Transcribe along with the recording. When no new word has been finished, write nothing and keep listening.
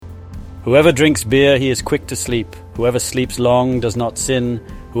Whoever drinks beer, he is quick to sleep. Whoever sleeps long does not sin.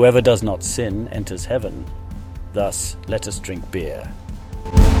 Whoever does not sin enters heaven. Thus, let us drink beer.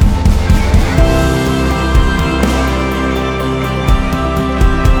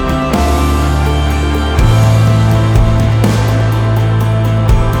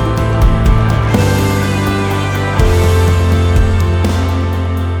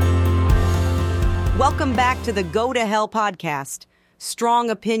 Welcome back to the Go to Hell podcast.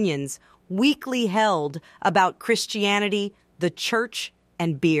 Strong opinions, weekly held about Christianity, the church,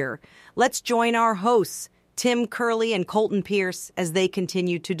 and beer. Let's join our hosts, Tim Curley and Colton Pierce, as they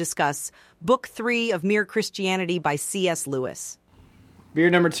continue to discuss Book 3 of Mere Christianity by C.S. Lewis.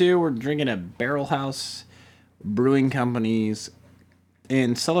 Beer number 2, we're drinking a Barrel House Brewing Company's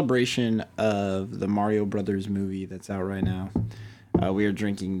in celebration of the Mario Brothers movie that's out right now. We are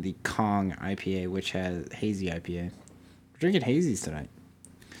drinking the Kong IPA, which has hazy IPA. We're drinking hazies tonight,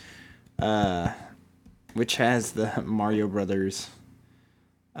 which has the Mario Brothers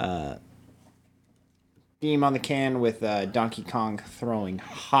theme on the can with Donkey Kong throwing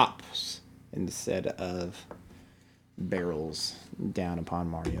hops instead of barrels down upon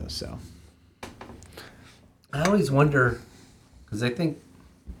Mario. So I always wonder, because I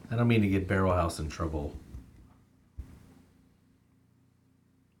don't mean to get Barrel House in trouble,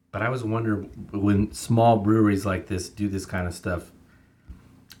 but I always wonder when small breweries like this do this kind of stuff,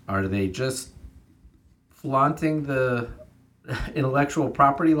 are they just flaunting the intellectual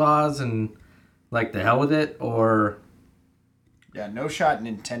property laws and like the hell with it, or? Yeah, no shot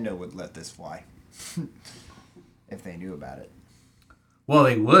Nintendo would let this fly if they knew about it. Well,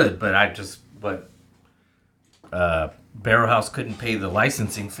 they would, but Barrel House couldn't pay the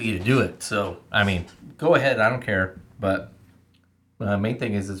licensing fee to do it. So, I mean, go ahead, I don't care, but main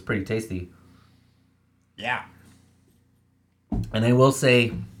thing is it's pretty tasty. Yeah. And I will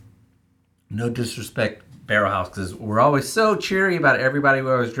say, no disrespect, Barrel House, because we're always so cheery about everybody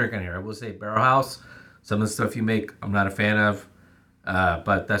we're always drinking here. I will say Barrel House, some of the stuff you make, I'm not a fan of,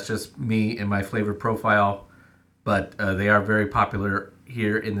 but that's just me and my flavor profile. But they are very popular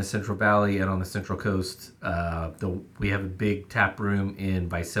here in the Central Valley and on the Central Coast. We have a big tap room in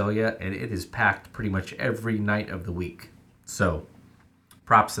Visalia, and it is packed pretty much every night of the week. So,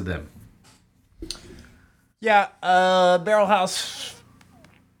 props to them. Yeah, Barrel House.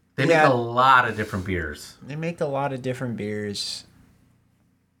 They make a lot of different beers. They make a lot of different beers.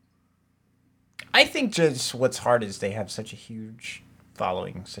 I think just what's hard is they have such a huge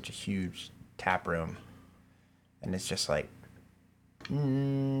following, such a huge tap room. And it's just like,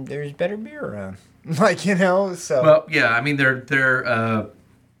 there's better beer around. So. Well, yeah, I mean, they're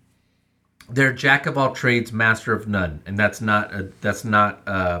jack of all trades, master of none. And that's not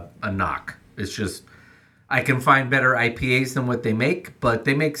a knock. It's just, I can find better IPAs than what they make, but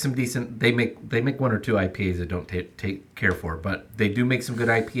they make some decent. They make one or two IPAs that don't take care for, but they do make some good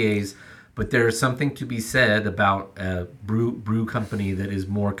IPAs. But there is something to be said about a brew company that is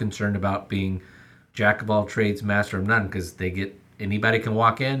more concerned about being jack of all trades, master of none, because anybody can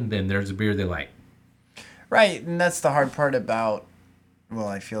walk in, then there's a beer they like. Right, and that's the hard part about. Well,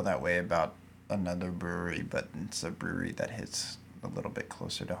 I feel that way about another brewery, but it's a brewery that hits a little bit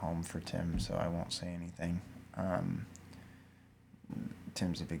closer to home for Tim, so I won't say anything.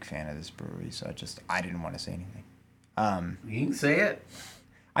 Tim's a big fan of this brewery, so I didn't want to say anything. You can say it.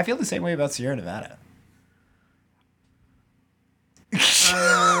 I feel the same way about Sierra Nevada.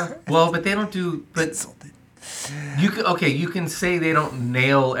 Well, but they don't do. But you can say they don't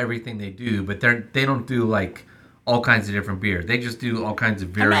nail everything they do, but they don't do like all kinds of different beer. They just do all kinds of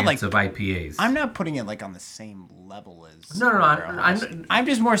variants of IPAs. I'm not putting it like on the same level as no. I'm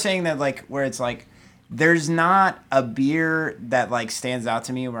just more saying that like where it's like there's not a beer that like stands out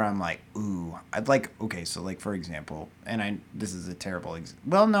to me where I'm like, ooh, I'd like. Okay, so like for example, and this is a terrible.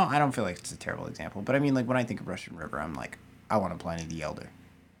 Well, no, I don't feel like it's a terrible example, but I mean like when I think of Russian River, I'm like, I want a Pliny the Elder.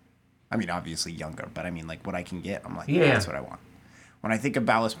 I mean, obviously younger, but I mean like what I can get, I'm like, yeah, that's what I want. When I think of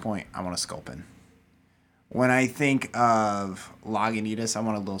Ballast Point, I want a Sculpin. When I think of Lagunitas, I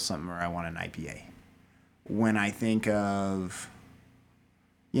want a little something or I want an IPA. When I think of,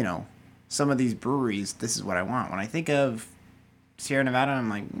 some of these breweries, this is what I want. When I think of Sierra Nevada, I'm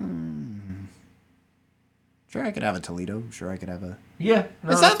like, sure I could have a Toledo. Sure I could have a... Yeah. No,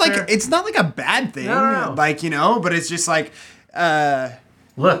 it's not like a bad thing. No. Like, but it's just like...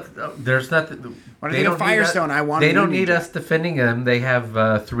 Look, there's nothing... When I think of Firestone, I want... They don't need us defending them. They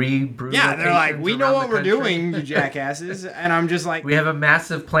have 3 brewery Yeah, they're like, we know what we're doing, you jackasses. And I'm just like... We have a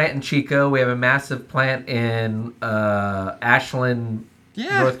massive plant in Chico. We have a massive plant in Ashland,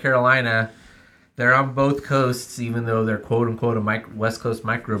 North Carolina. They're on both coasts, even though they're quote unquote a West Coast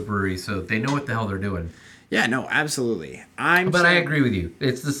microbrewery, so they know what the hell they're doing. Yeah, no, absolutely. I agree with you.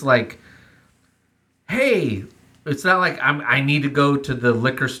 It's just like, hey, it's not like I need to go to the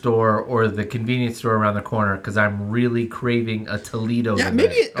liquor store or the convenience store around the corner because I'm really craving a Toledo. Yeah,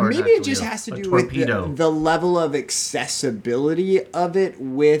 tonight. maybe it just has to do with the level of accessibility of it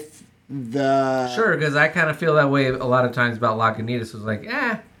with the... Sure, because I kind of feel that way a lot of times about Lagunitas. It's like,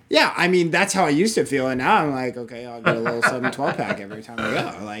 Yeah, I mean, that's how I used to feel, and now I'm like, okay, I'll get a little 7-12 pack every time I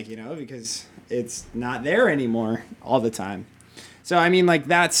go, like, you know, because it's not there anymore all the time. So, I mean,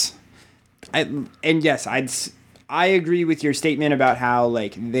 like, I agree with your statement about how,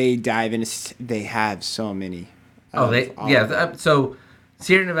 like, they dive into, they have so many. So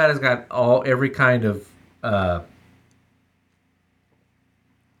Sierra Nevada's got every kind of,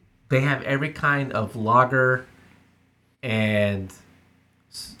 they have every kind of lager and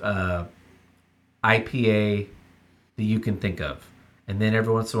IPA that you can think of. And then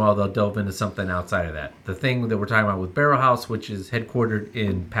every once in a while they'll delve into something outside of that. The thing that we're talking about with Barrel House, which is headquartered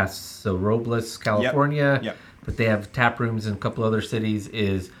in Paso Robles, California, Yep. but they have tap rooms in a couple other cities,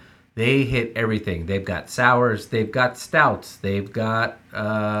 is they hit everything. They've got sours, they've got stouts, they've got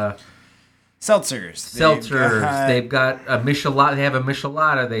seltzers. They've got a Michelada. They have a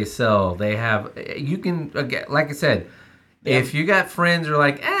Michelada they sell. They have, you can, like I said, if you got friends who are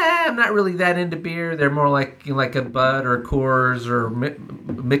like, I'm not really that into beer, they're more like a Bud or Coors or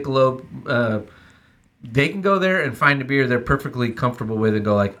Michelob, they can go there and find a beer they're perfectly comfortable with and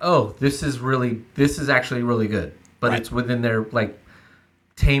go like, oh, this is actually really good. But it's within their like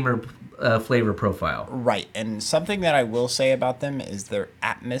tamer flavor profile. Right. And something that I will say about them is their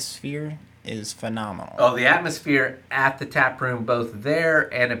atmosphere is phenomenal. Oh, the atmosphere at the tap room, both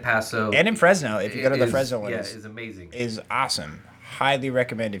there and in Paso. And in Fresno, if you go to the Fresno one. is amazing. Is awesome. Highly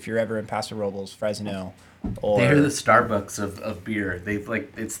recommend if you're ever in Paso Robles, Fresno. Or they're the Starbucks of beer. They've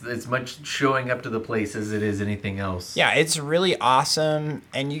like it's much showing up to the place as it is anything else. Yeah, it's really awesome,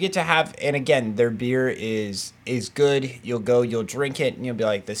 and you get to have. And again, their beer is good. You'll drink it, and you'll be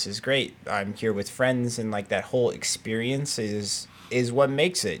like, "This is great. I'm here with friends," and like that whole experience is what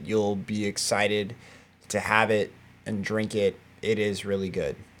makes it. You'll be excited to have it and drink it. It is really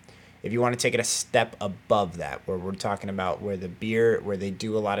good. If you want to take it a step above that, where we're talking about where they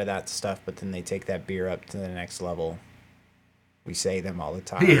do a lot of that stuff, but then they take that beer up to the next level. We say them all the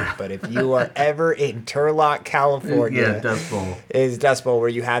time. Yeah. But if you are ever in Turlock, California, Dust Bowl. is Dust Bowl, where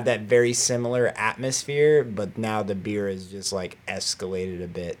you have that very similar atmosphere, but now the beer is just like escalated a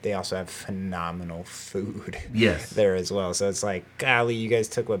bit. They also have phenomenal food there as well. So it's like, golly, you guys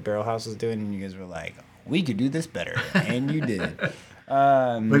took what Barrel House was doing, and you guys were like, we could do this better. And you did.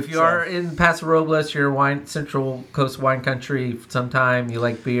 But if you are in Paso Robles, you're Central Coast wine country sometime, you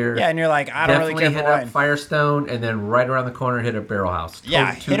like beer. Yeah, and you're like, I don't really care for wine. Definitely hit up Firestone, and then right around the corner, hit up Barrel House.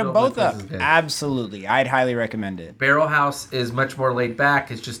 Yeah, hit them both up. Absolutely. I'd highly recommend it. Barrel House is much more laid back.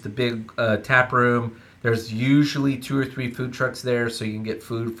 It's just a big tap room. There's usually 2 or 3 food trucks there, so you can get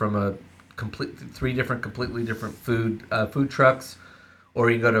food from 3 different completely different food trucks. Or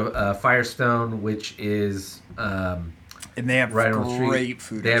you can go to Firestone, which is... and they have right great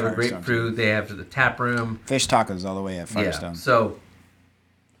food. They have a great food. They have the tap room. Fish tacos all the way at Firestone. Yeah. So,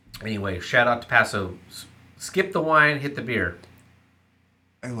 anyway, shout out to Paso. Skip the wine, hit the beer.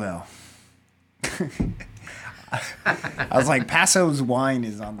 I will. I was like, Paso's wine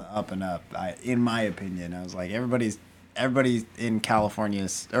is on the up and up. In my opinion, I was like, everybody in California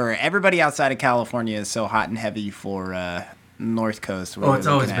or everybody outside of California is so hot and heavy for North Coast. It's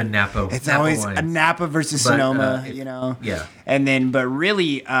always been Napa. It's Napa always wines. a Napa versus Sonoma, you know. Yeah. And then, but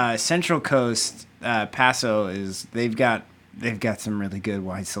really, Central Coast, Paso is they've got some really good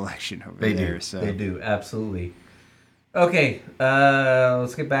wine selection over there. So they do absolutely. Okay,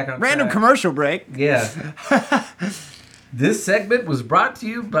 let's get back on random track. commercial break. Yeah. This segment was brought to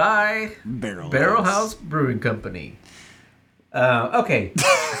you by Barrel House Brewing Company. Okay.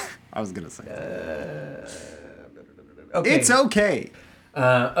 I was gonna say. Okay. It's okay.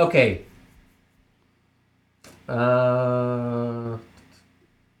 Okay.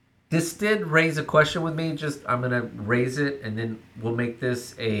 This did raise a question with me. I'm going to raise it, and then we'll make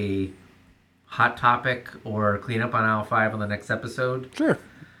this a hot topic or clean up on aisle 5 on the next episode. Sure.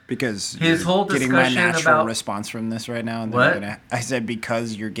 Because his whole getting my discussion natural about response from this right now, and then what? I said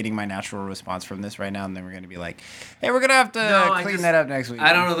because you're getting my natural response from this right now, and then we're gonna be like, hey, we're gonna have to clean that up next week.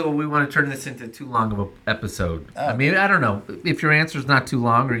 I don't know that we want to turn this into too long of an episode. Oh. I mean, I don't know if your answer's not too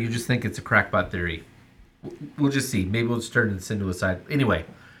long, or you just think it's a crackpot theory. We'll just see. Maybe we'll just turn this into a side. Anyway,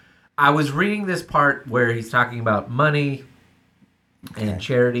 I was reading this part where he's talking about money and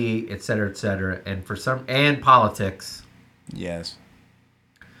charity, et cetera, and politics. Yes.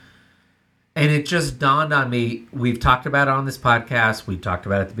 And it just dawned on me. We've talked about it on this podcast. We talked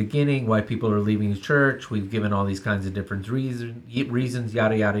about it at the beginning why people are leaving the church. We've given all these kinds of different reasons,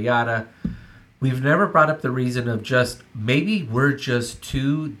 yada yada yada. We've never brought up the reason of just maybe we're just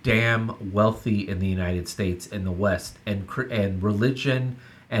too damn wealthy in the United States and the West, and religion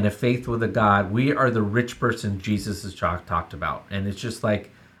and a faith with a God. We are the rich person Jesus has talked about, and it's just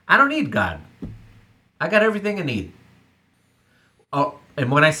like I don't need God. I got everything I need. Oh, and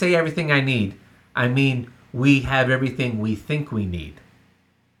when I say everything I need, I mean we have everything we think we need.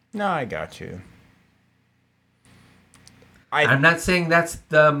 No, I got you. I'm not saying that's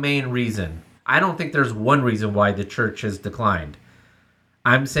the main reason. I don't think there's one reason why the church has declined.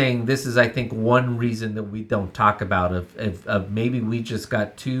 I'm saying this is, I think, one reason that we don't talk about of maybe we just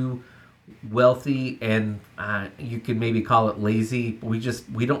got too wealthy and you could maybe call it lazy. We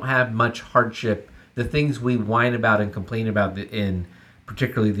don't have much hardship. The things we whine about and complain about in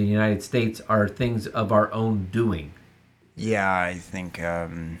particularly the United States are things of our own doing. Yeah, I think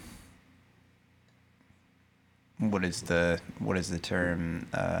what is the term?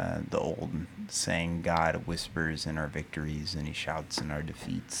 The old saying, God whispers in our victories and he shouts in our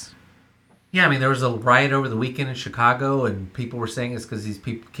defeats. Yeah, I mean, there was a riot over the weekend in Chicago, and people were saying it's because these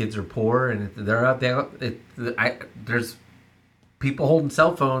kids are poor, and they're out there. There's people holding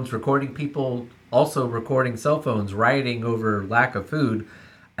cell phones, recording people also recording cell phones, rioting over lack of food.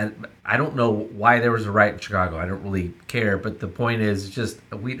 And I don't know why there was a riot in Chicago. I don't really care, but the point is just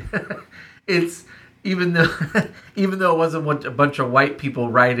it's even though it wasn't a bunch of white people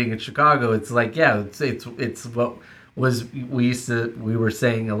rioting in Chicago, it's like it's what was we were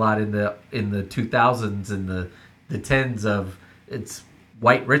saying a lot in the 2000s and the 10s of it's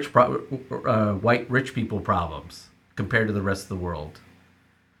white rich people problems compared to the rest of the world.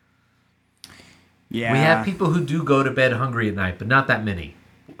 Yeah. We have people who do go to bed hungry at night, but not that many.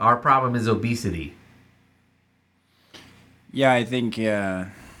 Our problem is obesity. Yeah, I think I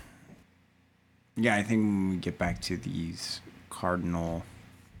think when we get back to these cardinal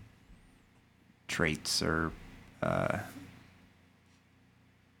traits or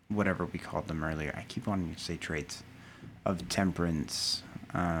whatever we called them earlier, I keep wanting to say traits of temperance,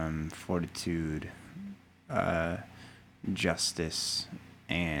 fortitude, justice,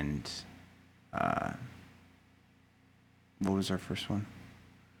 and what was our first one?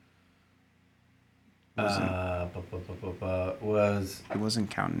 It wasn't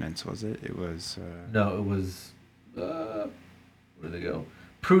countenance, was it? It was no, it was where did they go?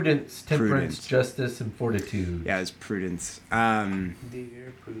 Prudence, temperance, justice, and fortitude. Yeah, it's prudence.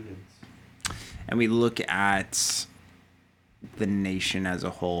 Dear prudence. And we look at the nation as a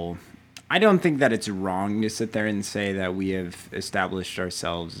whole. I don't think that it's wrong to sit there and say that we have established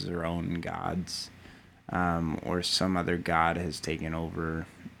ourselves as our own gods, or some other god has taken over,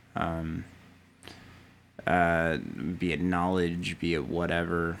 be it knowledge, be it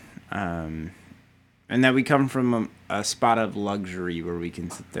whatever, and that we come from a spot of luxury where we can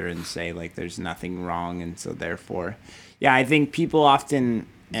sit there and say, like, there's nothing wrong, and so therefore, yeah, I think people often,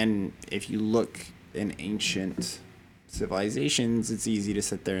 and if you look in ancient civilizations, it's easy to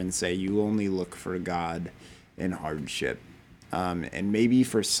sit there and say you only look for God in hardship. And maybe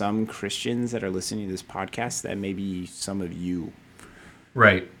for some Christians that are listening to this podcast, that may be some of you.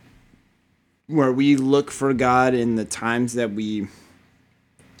 Right. Where we look for God in the times that we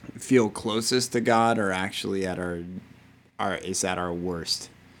feel closest to God are actually at our worst.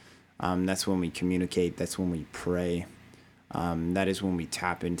 That's when we communicate. That's when we pray. That is when we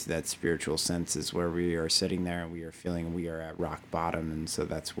tap into that spiritual senses where we are sitting there and we are feeling we are at rock bottom. And so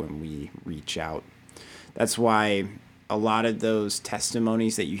that's when we reach out. That's why a lot of those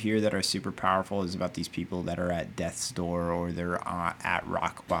testimonies that you hear that are super powerful is about these people that are at death's door or they're at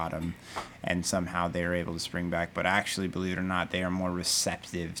rock bottom and somehow they're able to spring back. But actually, believe it or not, they are more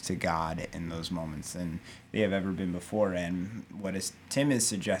receptive to God in those moments than they have ever been before. And what Tim is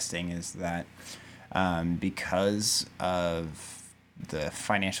suggesting is that because of the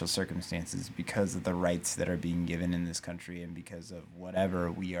financial circumstances, because of the rights that are being given in this country, and because of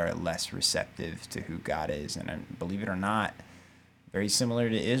whatever, we are less receptive to who God is. And believe it or not, very similar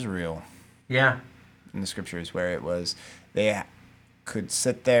to Israel. Yeah. In the scriptures, where it was, they could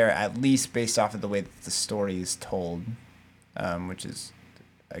sit there, at least based off of the way that the story is told, which is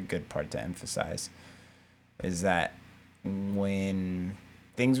a good part to emphasize, is that when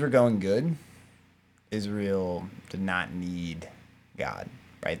things were going good, Israel did not need God,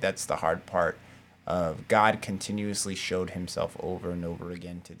 right? That's the hard part of God continuously showed himself over and over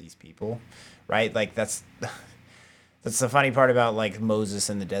again to these people, right? Like that's That's the funny part about like Moses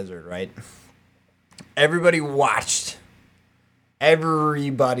in the desert, right? Everybody watched.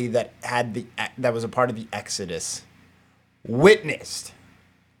 Everybody that was a part of the Exodus witnessed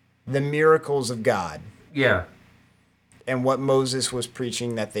the miracles of God Yeah. and what Moses was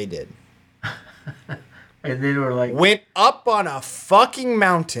preaching that they did. And then we're like, Went up on a fucking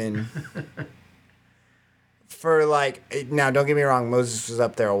mountain for like, now don't get me wrong, Moses was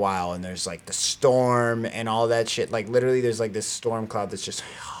up there a while and there's like the storm and all that shit. Like literally there's like this storm cloud that's just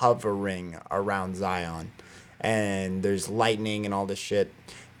hovering around Zion. And there's lightning and all this shit.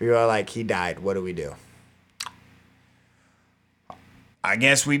 We were like, he died. What do we do? I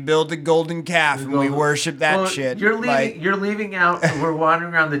guess we build a golden calf and we worship that shit. You're leaving out. We're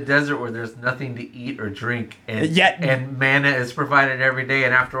wandering around the desert where there's nothing to eat or drink, and manna is provided every day.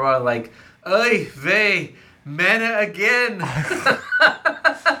 And after a while, like, oy vey, manna again.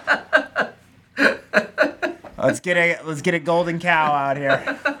 Let's get a golden cow out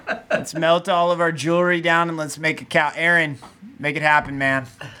here. Let's melt all of our jewelry down and let's make a cow. Aaron, make it happen, man.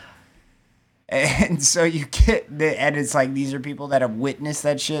 And so you and it's like these are people that have witnessed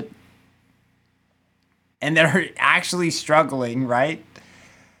that shit and they're actually struggling, right?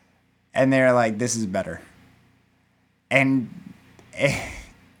 And they're like, this is better. And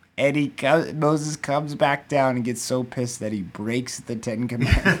Moses comes back down and gets so pissed that he breaks the 10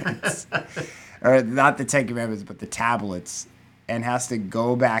 Commandments. Or not the 10 Commandments, but the tablets. And has to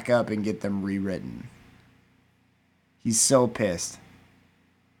go back up and get them rewritten. He's so pissed.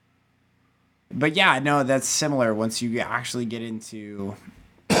 But yeah, no, that's similar. Once you actually get into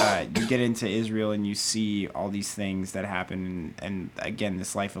Israel and you see all these things that happen, and again,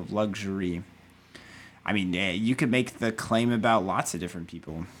 this life of luxury. I mean, you could make the claim about lots of different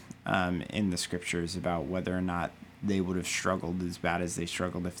people in the scriptures about whether or not they would have struggled as bad as they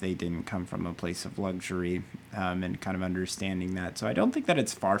struggled if they didn't come from a place of luxury and kind of understanding that. So I don't think that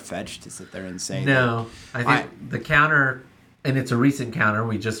it's far-fetched to sit there and say no. I think the counter, and it's a recent counter,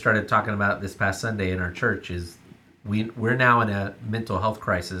 we just started talking about it this past Sunday in our church, is we're now in a mental health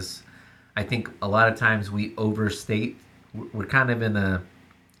crisis. I think a lot of times we overstate. We're kind of in a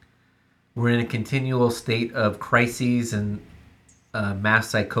continual state of crises and mass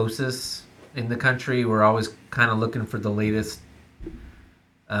psychosis in the country. We're always kind of looking for the latest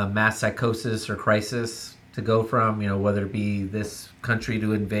mass psychosis or crisis to go from, whether it be this country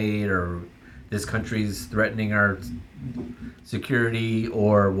to invade or this country's threatening our security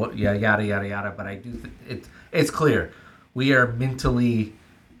or what, yada yada yada. But I do it's clear we are mentally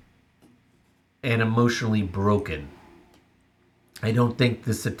and emotionally broken. I don't think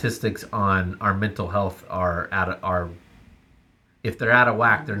the statistics on our mental health are if they're out of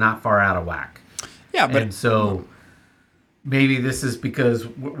whack, they're not far out of whack. Yeah, but and so maybe this is because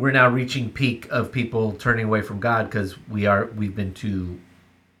we're now reaching peak of people turning away from God because we've been too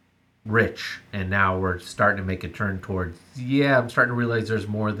rich, and now we're starting to make a turn towards. Yeah, I'm starting to realize there's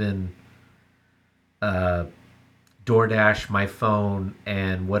more than DoorDash, my phone,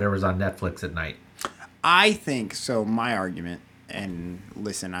 and whatever's on Netflix at night. I think so. My argument, and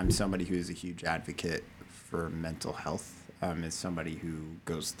listen, I'm somebody who is a huge advocate for mental health. As somebody who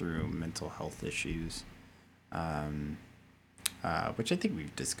goes through mental health issues, which I think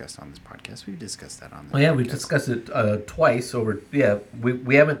we've discussed on this podcast. We've discussed that on the podcast. We've discussed it twice over. Yeah,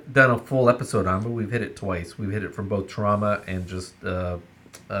 we haven't done a full episode on, but we've hit it twice. We've hit it from both trauma and just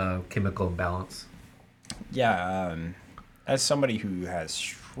chemical imbalance. Yeah, as somebody who has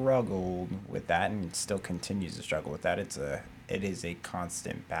struggled with that and still continues to struggle with that, it is a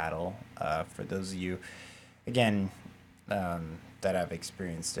constant battle. For those of you, again, that have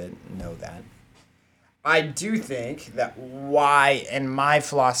experienced it know that. I do think that and my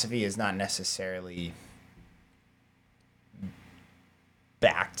philosophy is not necessarily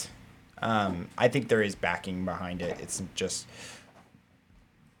backed. I think there is backing behind it. It's just,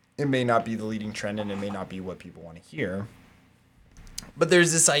 it may not be the leading trend and it may not be what people want to hear. But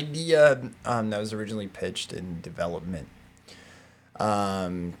there's this idea that was originally pitched in development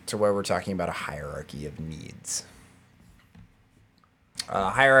to where we're talking about a hierarchy of needs.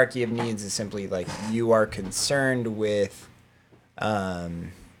 Hierarchy of needs is simply like you are concerned with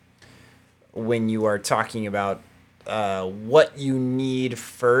when you are talking about what you need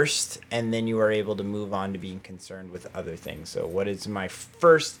first, and then you are able to move on to being concerned with other things. So what is my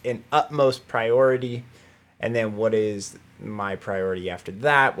first and utmost priority, and then what is my priority after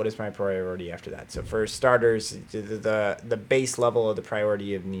that? What is my priority after that? So for starters, the base level of the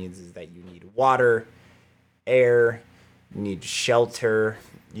priority of needs is that you need water, air, you need shelter,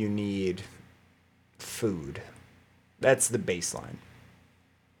 you need food. That's the baseline.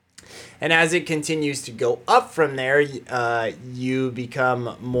 And as it continues to go up from there, you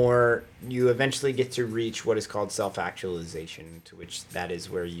eventually get to reach what is called self-actualization, to which that is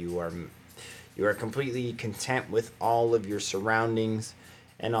where you are completely content with all of your surroundings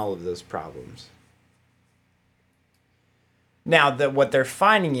and all of those problems. Now, what they're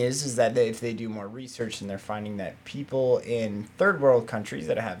finding is that if they do more research, and they're finding that people in third world countries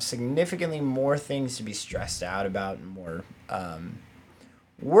that have significantly more things to be stressed out about and more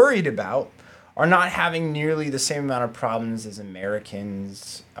worried about are not having nearly the same amount of problems as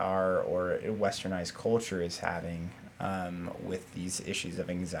Americans are, or westernized culture is having with these issues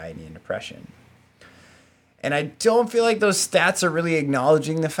of anxiety and depression. And I don't feel like those stats are really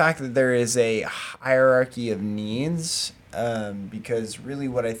acknowledging the fact that there is a hierarchy of needs, because really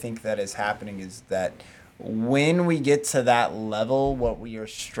what I think that is happening is that when we get to that level, what we are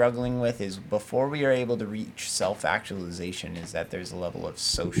struggling with is, before we are able to reach self-actualization, is that there's a level of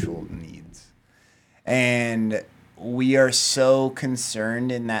social needs. And we are so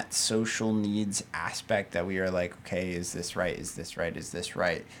concerned in that social needs aspect that we are like, okay, is this right? Is this right? Is this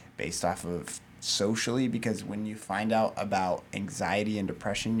right? Based off of socially, because when you find out about anxiety and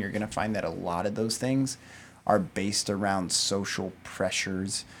depression, you're going to find that a lot of those things are based around social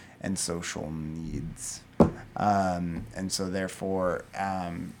pressures and social needs. And so therefore,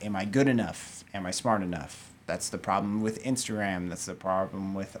 am I good enough? Am I smart enough? That's the problem with Instagram. That's the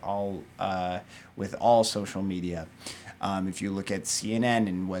problem with all social media. If you look at CNN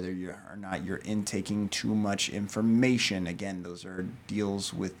and whether or not you're intaking too much information, again, those are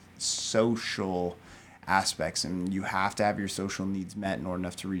deals with social aspects, and you have to have your social needs met in order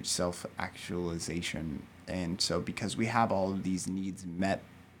to reach self-actualization. And so because we have all of these needs met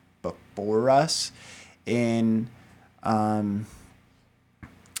before us in the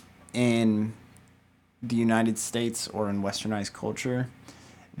United States or in westernized culture,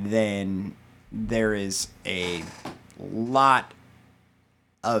 then there is a lot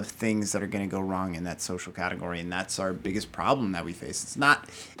of things that are going to go wrong in that social category, and that's our biggest problem that we face. It's not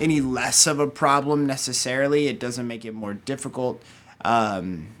any less of a problem necessarily. It doesn't make it more difficult,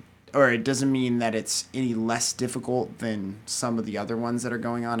 or it doesn't mean that it's any less difficult than some of the other ones that are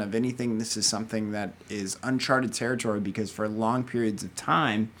going on. If anything, this is something that is uncharted territory, because for long periods of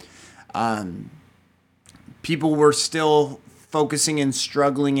time, people were still focusing and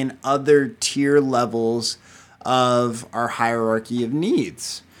struggling in other tier levels of our hierarchy of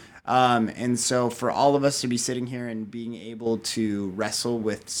needs. And so for all of us to be sitting here and being able to wrestle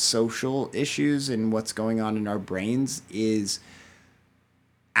with social issues and what's going on in our brains is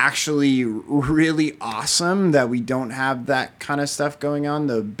actually really awesome that we don't have that kind of stuff going on,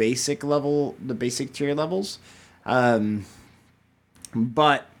 the basic tier levels. But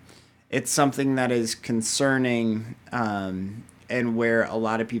it's something that is concerning, and where a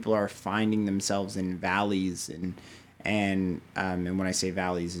lot of people are finding themselves in valleys, and when I say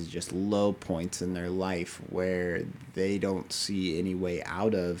valleys, is just low points in their life where they don't see any way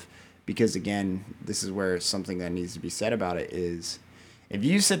out of. Because again, this is where something that needs to be said about it is, if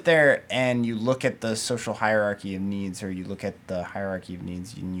you sit there and you look at the social hierarchy of needs, or you look at the hierarchy of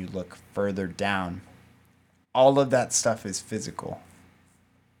needs and you look further down, all of that stuff is physical.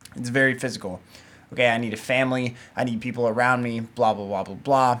 It's very physical. Okay, I need a family. I need people around me, blah, blah, blah, blah,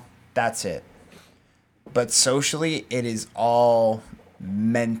 blah. That's it. But socially, it is all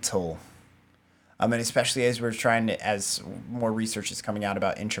mental. And especially as more research is coming out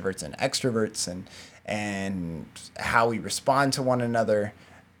about introverts and extroverts and how we respond to one another,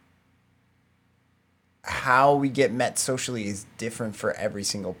 how we get met socially is different for every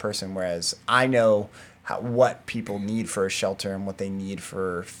single person. Whereas I know what people need for a shelter and what they need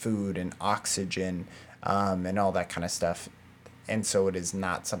for food and oxygen, and all that kind of stuff. And so it is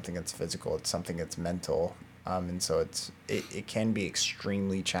not something that's physical, it's something that's mental. And so it can be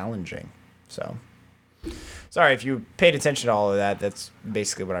extremely challenging. So sorry if you paid attention to all of that. That's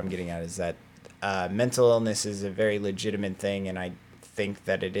basically what I'm getting at, is that mental illness is a very legitimate thing, and I think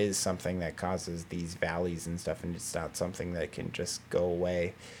that it is something that causes these valleys and stuff, and it's not something that can just go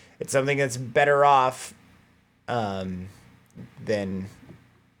away. It's something that's better off than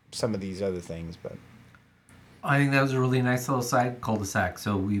some of these other things. But I think that was a really nice little side cul-de-sac.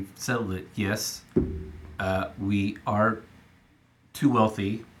 So we've settled it. Yes, we are too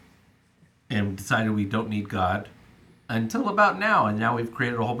wealthy and decided we don't need God until about now. And now we've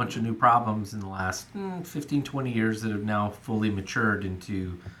created a whole bunch of new problems in the last 15, 20 years that have now fully matured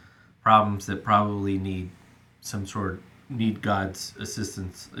into problems that probably need God's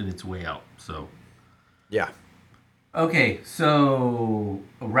assistance in its way out. So, yeah. Okay, so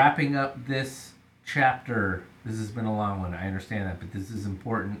wrapping up this chapter, This has been a long one. I understand that, but this is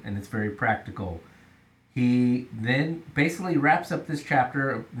important and it's very practical. He then basically wraps up this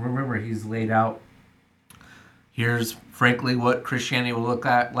chapter. Remember, he's laid out, here's frankly what Christianity will look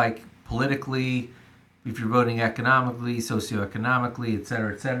at like politically, if you're voting economically, socioeconomically,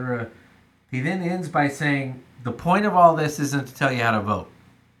 etc., etc. He then ends by saying, the point of all this isn't to tell you how to vote.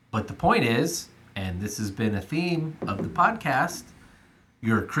 But the point is, and this has been a theme of the podcast,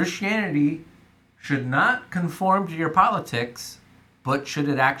 your Christianity should not conform to your politics, but should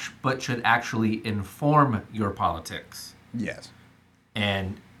actually inform your politics. Yes.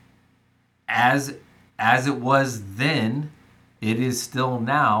 And as it was then, it is still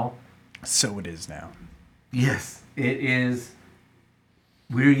now. So it is now. Yes, it is.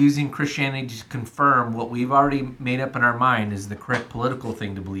 We're using Christianity to confirm what we've already made up in our mind is the correct political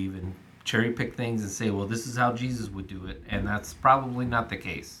thing to believe in. Cherry pick things and say, well, this is how Jesus would do it. And that's probably not the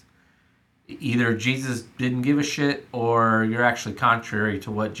case. Either Jesus didn't give a shit or you're actually contrary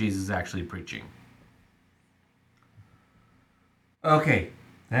to what Jesus is actually preaching. Okay,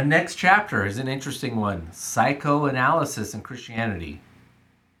 the next chapter is an interesting one. Psychoanalysis in Christianity.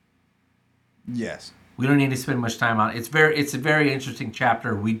 Yes. We don't need to spend much time on it. It's a very interesting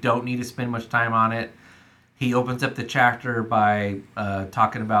chapter. We don't need to spend much time on it. He opens up the chapter by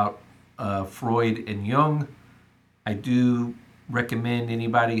talking about Freud and Jung. I do recommend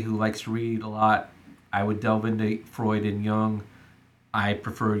anybody who likes to read a lot, I would delve into Freud and Jung. I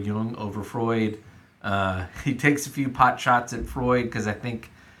prefer Jung over Freud. He takes a few pot shots at Freud because I think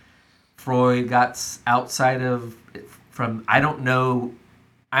Freud got outside of from. I don't know.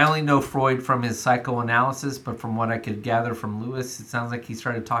 I only know Freud from his psychoanalysis, but from what I could gather from Lewis, it sounds like he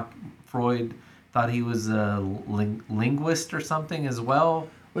started talking. Freud thought he was a linguist or something as well.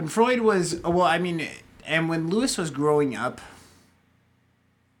 When Freud was, well, I mean, and when Lewis was growing up,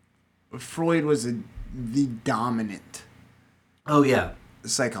 Freud was the dominant. Oh yeah,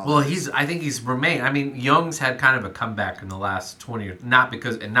 psychologist. Well, I think he's remained. I mean, Jung's had kind of a comeback in the last 20 years, not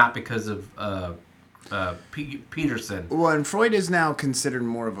because of Peterson. Well, and Freud is now considered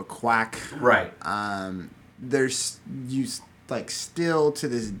more of a quack. Right. There's still to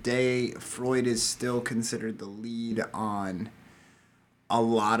this day, Freud is still considered the lead on a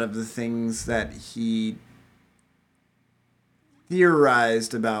lot of the things that he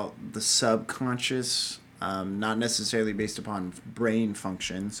theorized about the subconscious, not necessarily based upon brain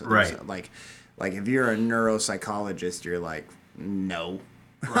function. So right. Like if you're a neuropsychologist, you're like, no.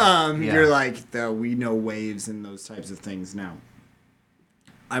 Right. Yeah. You're like, we know waves and those types of things now.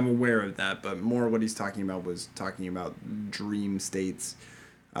 I'm aware of that, but more what he's talking about was talking about dream states,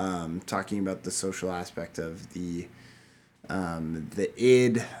 talking about the social aspect of the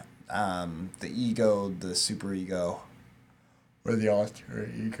id, the ego, the superego, or the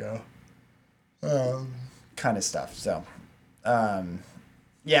alter ego, kind of stuff. So,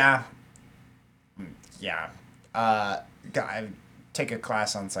 yeah. Take a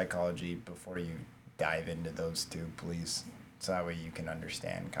class on psychology before you dive into those two, please. So that way you can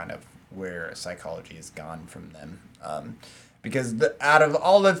understand kind of where psychology has gone from them. Because out of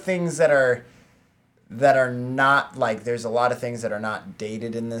all the things that are not, like, there's a lot of things that are not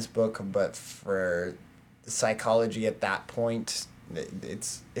dated in this book, but for psychology at that point,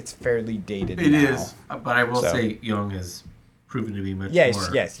 it's fairly dated now. It is, but I will say Jung has proven to be much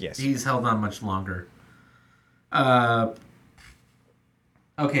more. Yes. He's held on much longer.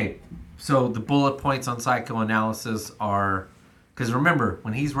 Okay, so the bullet points on psychoanalysis are, because remember,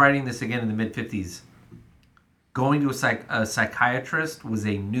 when he's writing this again in the mid-50s, going to a psychiatrist was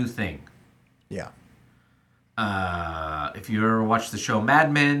a new thing. Yeah. If you ever watch the show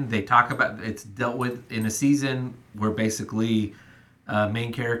Mad Men, they talk about, it's dealt with in a season where basically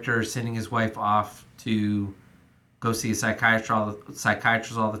main character is sending his wife off to go see a psychiatrist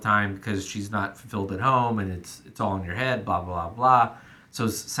all the time because she's not fulfilled at home and it's all in your head, blah, blah, blah. So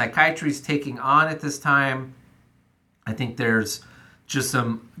psychiatry is taking on at this time. I think there's just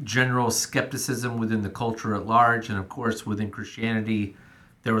some general skepticism within the culture at large. And of course, within Christianity,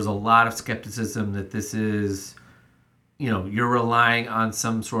 there was a lot of skepticism that this is, you're relying on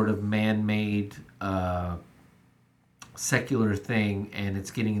some sort of man-made secular thing and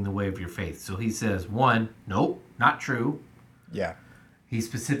it's getting in the way of your faith. So he says, one, nope, not true. Yeah. He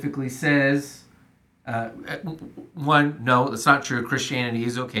specifically says, one, no, that's not true. Christianity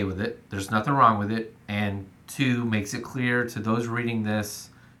is okay with it. There's nothing wrong with it. And two, makes it clear to those reading this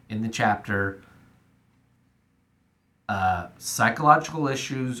in the chapter, psychological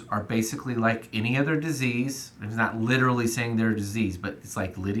issues are basically like any other disease. It's not literally saying they're a disease, but it's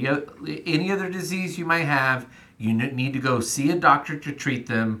like any other disease you might have. You need to go see a doctor to treat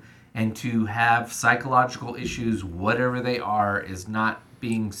them. And to have psychological issues, whatever they are, is not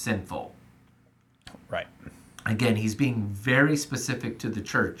being sinful. Right. Again, he's being very specific to the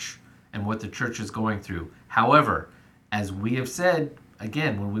church and what the church is going through. However, as we have said,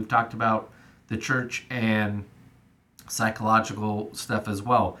 again, when we've talked about the church and psychological stuff as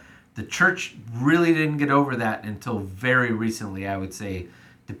well, the church really didn't get over that until very recently, I would say,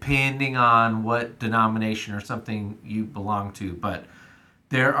 depending on what denomination or something you belong to. But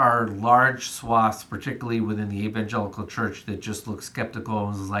there are large swaths, particularly within the evangelical church, that just look skeptical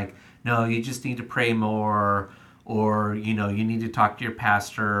and is like, no, you just need to pray more, or, you know, you need to talk to your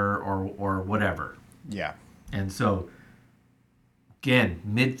pastor, or whatever. Yeah. And so, again,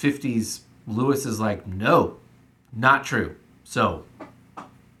 mid-50s, Lewis is like, no, not true. So,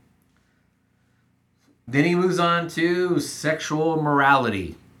 then he moves on to sexual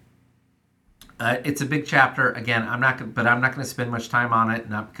morality. It's a big chapter. Again, I'm not going to spend much time on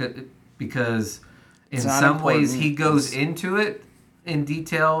it, not because in some ways he goes into it in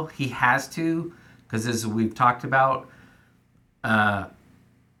detail. He has to, because as we've talked about, along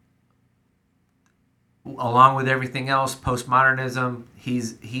with everything else, postmodernism,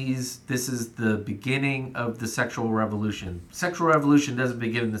 this is the beginning of the sexual revolution. Sexual revolution doesn't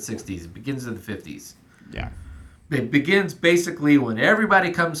begin in the 60s. It begins in the 50s. Yeah. It begins basically when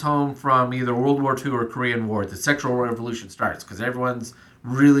everybody comes home from either World War II or Korean War. The sexual revolution starts because everyone's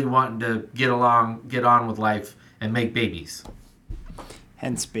really wanting to get on with life and make babies.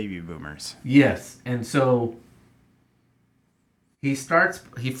 Hence baby boomers. Yes. And so he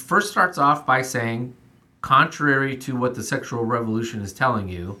first starts off by saying, contrary to what the sexual revolution is telling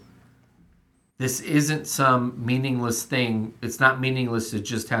you, this isn't some meaningless thing. It's not meaningless to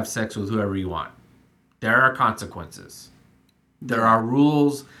just have sex with whoever you want. There are consequences. There are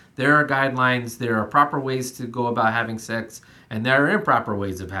rules. There are guidelines. There are proper ways to go about having sex, and there are improper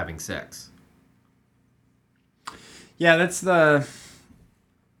ways of having sex. Yeah, that's the...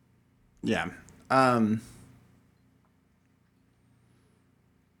 Yeah. I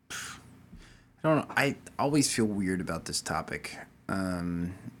don't know. I always feel weird about this topic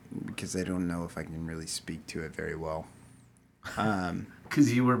because I don't know if I can really speak to it very well.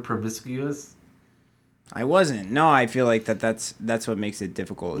 Because you were promiscuous? I wasn't. No, I feel like that's what makes it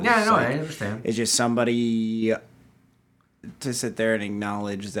difficult. Yeah, no, I understand. It's just somebody to sit there and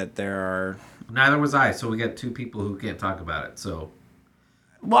acknowledge that there are... Neither was I, so we got two people who can't talk about it, so...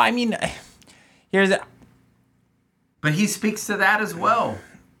 Well, I mean, here's... But he speaks to that as well.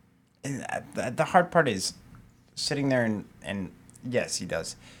 The hard part is sitting there and yes, he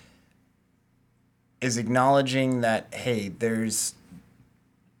does, is acknowledging that, hey, there's...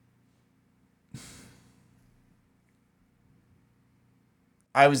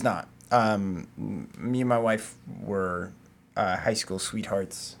 I was not. Me and my wife were high school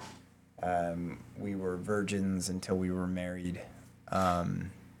sweethearts. We were virgins until we were married.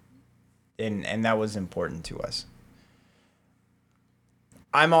 And that was important to us.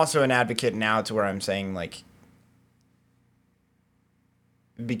 I'm also an advocate now to where I'm saying, like,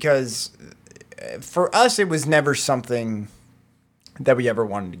 because for us, it was never something that we ever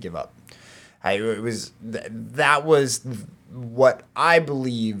wanted to give up. That was what I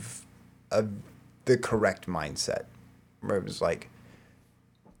believe the correct mindset, where it was like,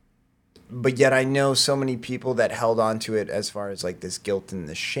 but yet I know so many people that held on to it as far as like this guilt and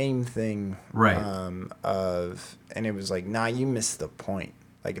the shame thing, right? And it was like, nah, you missed the point.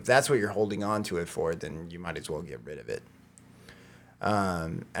 Like, if that's what you're holding on to it for, then you might as well get rid of it.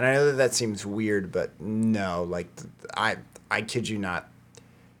 And I know that seems weird, but no, like, I kid you not.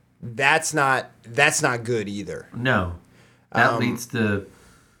 That's not good either. No. That leads to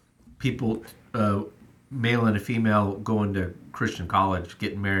people, male and a female, going to Christian college,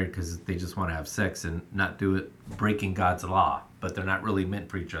 getting married because they just want to have sex and not do it, breaking God's law, but they're not really meant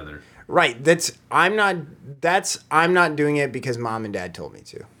for each other. Right. I'm not doing it because mom and dad told me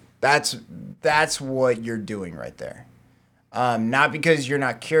to. That's what you're doing right there. Not because you're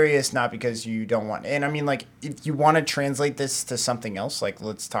not curious, not because you don't want. And I mean, like, if you want to translate this to something else, like,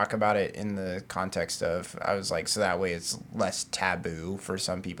 let's talk about it in the context of, I was like, so that way it's less taboo for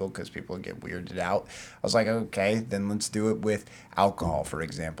some people because people get weirded out. I was like, okay, then let's do it with alcohol, for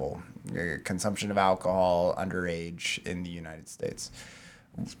example. Consumption of alcohol underage in the United States.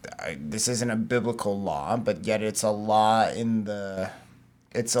 This isn't a biblical law, but yet it's a law in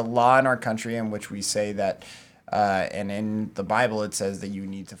our country in which we say that, and in the Bible it says that you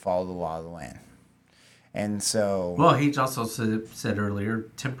need to follow the law of the land. And so... Well, he also said earlier,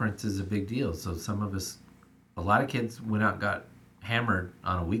 temperance is a big deal. So a lot of kids went out and got hammered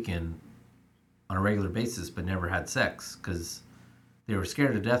on a weekend on a regular basis, but never had sex because They were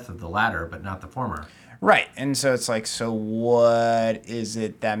scared to death of the latter, but not the former. Right. And so it's like, so what is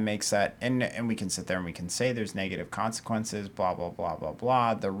it that makes that? And we can sit there and we can say there's negative consequences, blah, blah, blah, blah,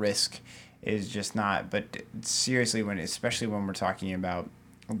 blah. The risk is just not. But seriously, especially when we're talking about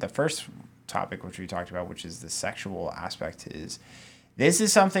the first topic, which we talked about, which is the sexual aspect, this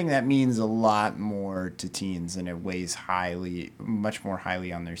is something that means a lot more to teens, and it weighs much more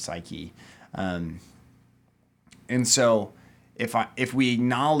highly on their psyche. And so if we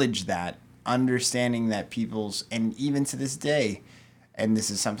acknowledge that, understanding that and even to this day, and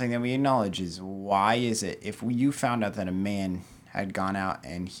this is something that we acknowledge, is why is it if you found out that a man had gone out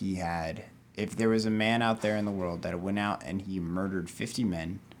and if there was a man out there in the world that went out and he murdered 50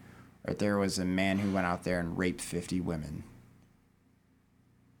 men, or there was a man who went out there and raped 50 women,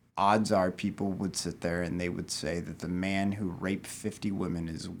 odds are people would sit there and they would say that the man who raped 50 women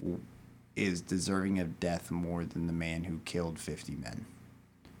is deserving of death more than the man who killed 50 men.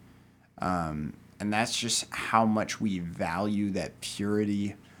 And that's just how much we value that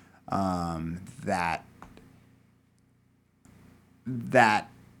purity, that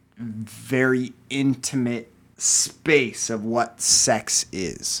very intimate space of what sex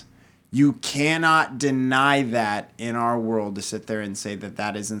is. You cannot deny that in our world, to sit there and say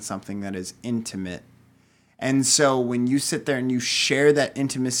that isn't something that is intimate. And so when you sit there and you share that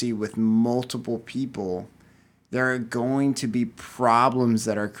intimacy with multiple people, there are going to be problems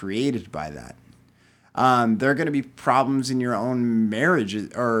that are created by that. There are going to be problems in your own marriage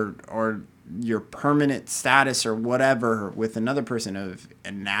or your permanent status or whatever with another person, of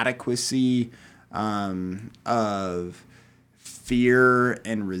inadequacy, of fear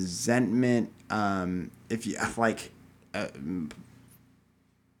and resentment. If you have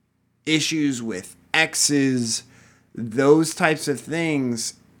issues with exes, those types of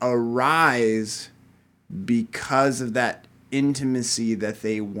things arise because of that intimacy that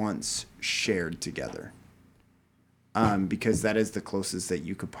they once shared together. Because that is the closest that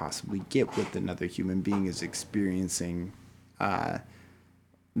you could possibly get with another human being, is experiencing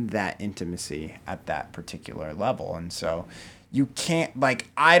that intimacy at that particular level. And so you can't,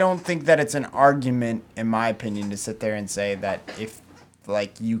 I don't think that it's an argument, in my opinion, to sit there and say that if,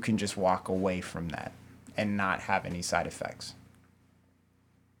 you can just walk away from that and not have any side effects.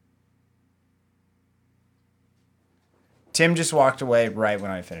 Tim just walked away right when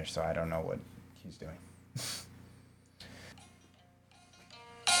I finished, so I don't know what he's doing.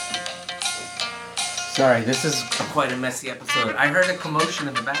 Sorry, this is quite a messy episode. I heard a commotion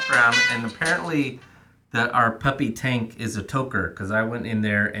in the background, and apparently our puppy Tank is a toker, because I went in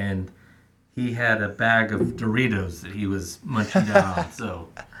there and he had a bag of Doritos that he was munching down on. So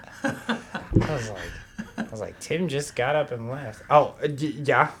I was like, Tim just got up and left. Oh,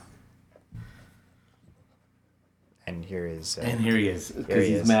 yeah. And here he is. Because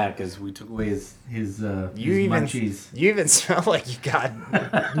he's mad because we took away his munchies. You even smell like you got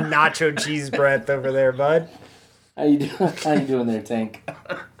nacho cheese breath over there, bud. How you doing there, Tank?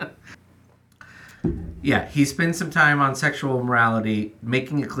 Yeah, he spends some time on sexual morality,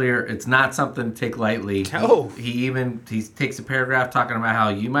 making it clear it's not something to take lightly. No. He takes a paragraph talking about how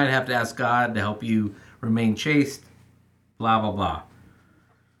you might have to ask God to help you remain chaste, blah, blah, blah.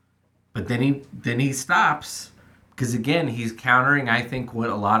 But then he stops, because again, he's countering, I think,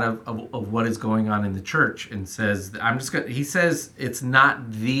 what a lot of what is going on in the church, and says, he says it's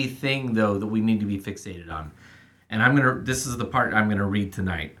not the thing, though, that we need to be fixated on. And this is the part I'm going to read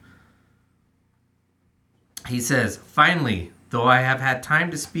tonight. He says, finally, though I have had time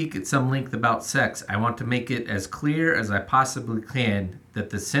to speak at some length about sex, I want to make it as clear as I possibly can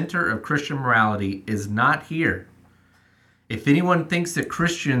that the center of Christian morality is not here. If anyone thinks that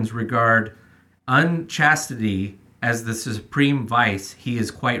Christians regard unchastity as the supreme vice, he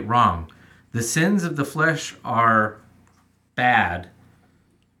is quite wrong. The sins of the flesh are bad,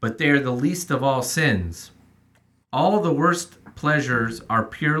 but they are the least of all sins. All the worst pleasures are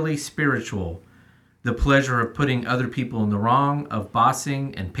purely spiritual. The pleasure of putting other people in the wrong, of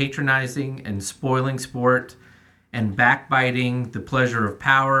bossing and patronizing and spoiling sport and backbiting, the pleasure of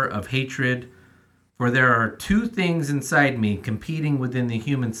power, of hatred. For there are two things inside me competing within the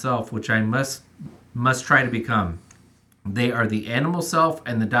human self, which I must try to become. They are the animal self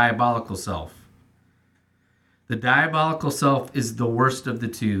and the diabolical self. The diabolical self is the worst of the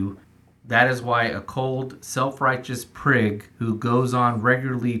two. That is why a cold, self-righteous prig who goes on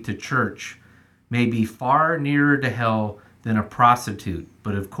regularly to church may be far nearer to hell than a prostitute,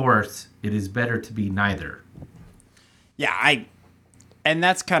 but of course, it is better to be neither. Yeah, and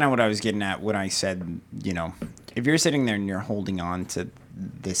that's kind of what I was getting at when I said, if you're sitting there and you're holding on to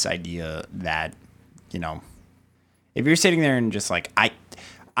this idea that, If you're sitting there and just like,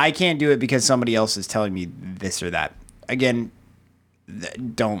 I can't do it because somebody else is telling me this or that. Again,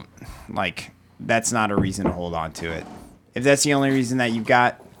 don't, like, that's not a reason to hold on to it. If that's the only reason that you've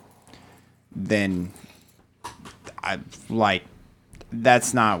got, then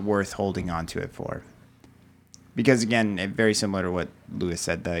that's not worth holding on to it for. Because again, very similar to what Lewis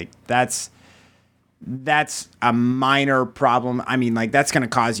said, like that's a minor problem. I mean, like that's going to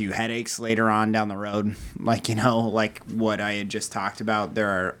cause you headaches later on down the road. Like, like what I had just talked about,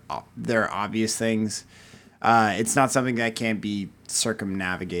 there are obvious things. It's not something that can't be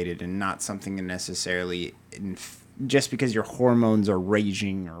circumnavigated, and not something that necessarily just because your hormones are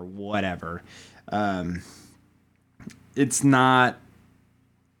raging or whatever. It's not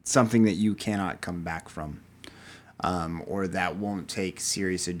something that you cannot come back from, or that won't take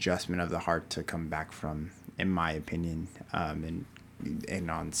serious adjustment of the heart to come back from, in my opinion, and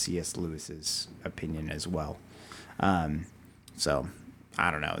on C.S. Lewis's opinion as well. So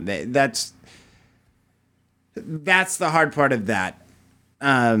I don't know. That's the hard part of that.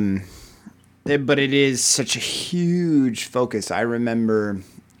 But it is such a huge focus. I remember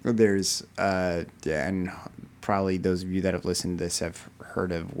there's and probably those of you that have listened to this have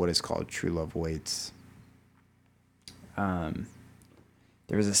heard of what is called True Love Waits.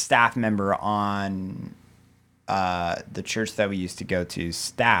 There was a staff member on the church that we used to go to,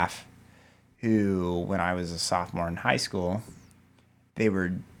 staff, who, when I was a sophomore in high school, they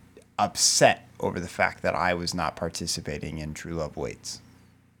were upset over the fact that I was not participating in True Love Waits.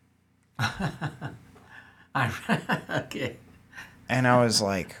 Okay. And I was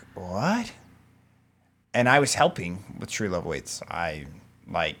like, what? And I was helping with True Love Waits.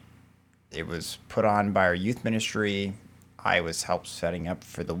 It was put on by our youth ministry. I was helped setting up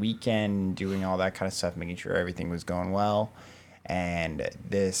for the weekend, doing all that kind of stuff, making sure everything was going well. And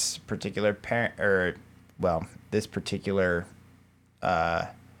this particular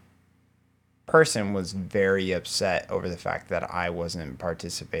person was very upset over the fact that I wasn't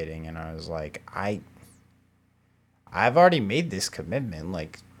participating. And I was like, I've already made this commitment.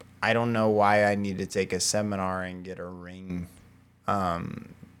 Like, I don't know why I need to take a seminar and get a ring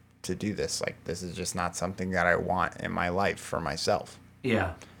to do this. Like, this is just not something that I want in my life for myself.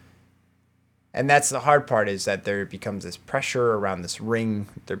 Yeah. And that's the hard part, is that there becomes this pressure around this ring.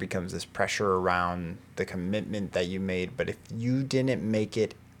 There becomes this pressure around the commitment that you made. But if you didn't make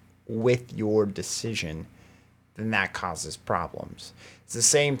it with your decision, then that causes problems. It's the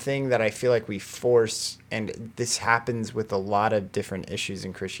same thing that I feel like we force, and this happens with a lot of different issues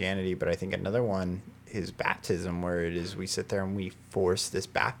in Christianity, but I think another one is baptism, where it is we sit there and we force this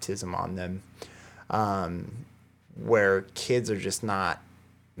baptism on them, where kids are just not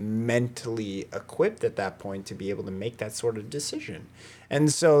mentally equipped at that point to be able to make that sort of decision. And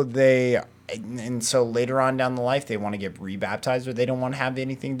so later on down the life, they want to get rebaptized, or they don't want to have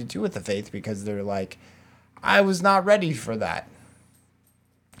anything to do with the faith because they're like, I was not ready for that.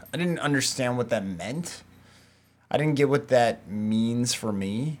 I didn't understand what that meant. I didn't get what that means for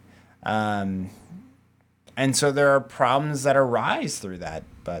me. And so there are problems that arise through that,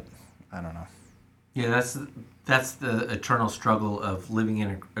 but I don't know. Yeah, that's the eternal struggle of living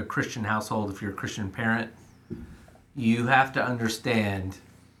in a Christian household. If you're a Christian parent, you have to understand,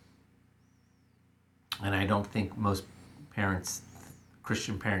 and I don't think most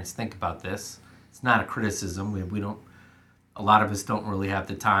Christian parents think about this. It's not a criticism. We don't. A lot of us don't really have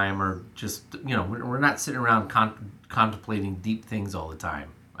the time, or just we're not sitting around contemplating deep things all the time.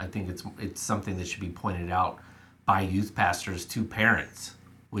 I think it's something that should be pointed out by youth pastors to parents,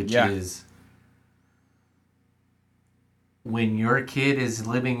 which is, when your kid is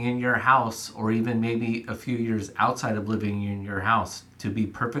living in your house, or even maybe a few years outside of living in your house, to be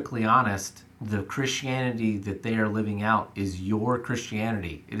perfectly honest, the Christianity that they are living out is your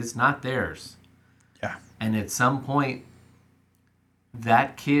Christianity. It is not theirs. Yeah. And at some point,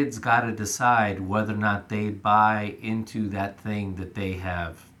 that kid's got to decide whether or not they buy into that thing that they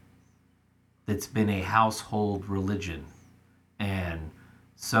have, that's been a household religion. And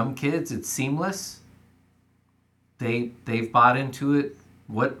some kids, it's seamless. They've bought into it.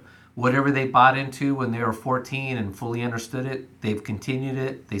 Whatever they bought into when they were 14 and fully understood it, they've continued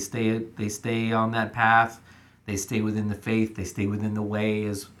it. They stay on that path. They stay within the faith. They stay within the way,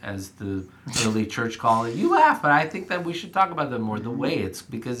 as the early church called it. You laugh, but I think that we should talk about them more. The way, it's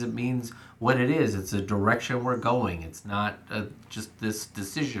because it means what it is. It's a direction we're going. It's not just this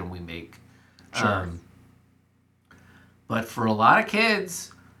decision we make. Sure. But for a lot of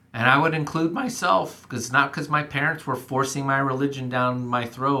kids, and I would include myself, because it's not because my parents were forcing my religion down my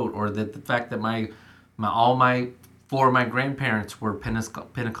throat, or that the fact that all my for my grandparents were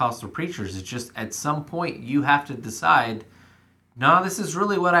Pentecostal preachers. It's just at some point you have to decide, no, this is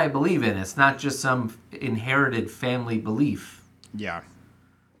really what I believe in. It's not just some inherited family belief. Yeah.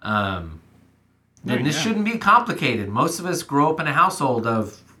 And this shouldn't be complicated. Most of us grow up in a household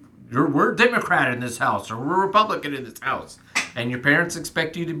of, we're Democrat in this house, or we're Republican in this house. And your parents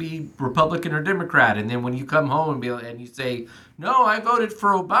expect you to be Republican or Democrat. And then when you come home and you say, no, I voted for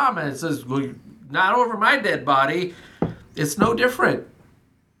Obama, it says, well, you're not over my dead body. It's no different.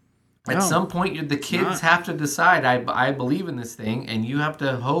 No, at some point, the kids have to decide, I believe in this thing, and you have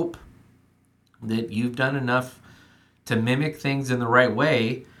to hope that you've done enough to mimic things in the right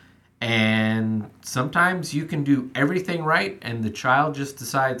way. And sometimes you can do everything right, and the child just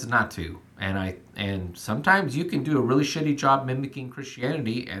decides not to. And sometimes you can do a really shitty job mimicking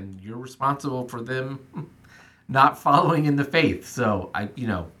Christianity, and you're responsible for them not following in the faith. So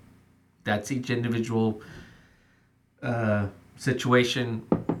that's each individual situation.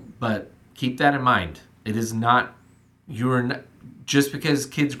 But keep that in mind. It is not, just because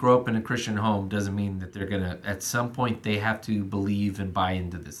kids grow up in a Christian home doesn't mean that they're going to, at some point, they have to believe and buy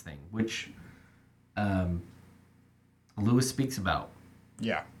into this thing, which Lewis speaks about.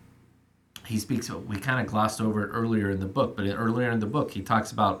 Yeah. He speaks, we kind of glossed over it earlier in the book, but earlier in the book, he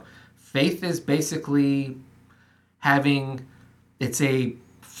talks about faith is basically it's a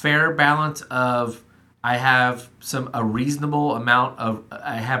fair balance of, I have a reasonable,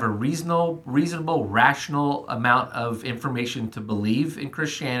 rational amount of information to believe in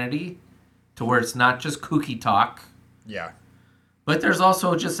Christianity, to where it's not just kooky talk. Yeah. But there's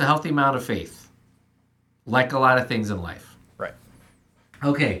also just a healthy amount of faith, like a lot of things in life. Right.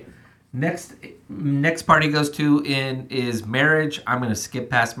 Okay. Next part he goes to is marriage. I'm going to skip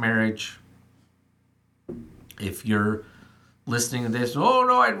past marriage. If you're listening to this, oh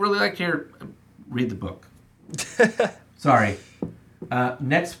no, I'd really like to read the book. Sorry.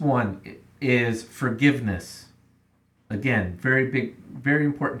 Next one is forgiveness. Again, very big, very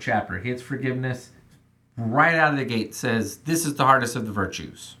important chapter. He hits forgiveness right out of the gate. Says this is the hardest of the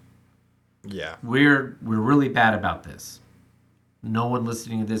virtues. Yeah. We're really bad about this. No one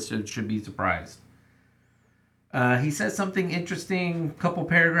listening to this should be surprised. He says something interesting. A couple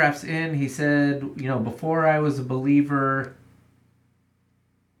paragraphs in, he said, before I was a believer,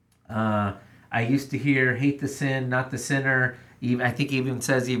 I used to hear, hate the sin, not the sinner. I think he even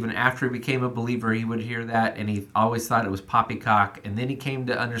says even after he became a believer, he would hear that, and he always thought it was poppycock. And then he came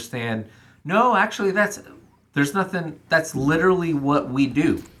to understand, no, actually, there's nothing. That's literally what we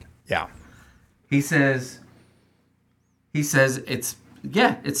do. Yeah. He says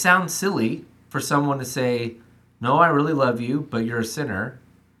it sounds silly for someone to say, no, I really love you, but you're a sinner.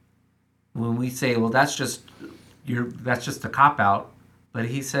 When we say, well, that's just a cop-out. But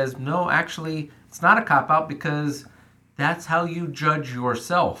he says, no, actually, it's not a cop-out because that's how you judge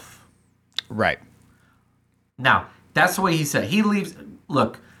yourself. Right. Now, that's the way he said.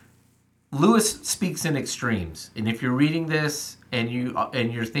 Look, Lewis speaks in extremes. And if you're reading this and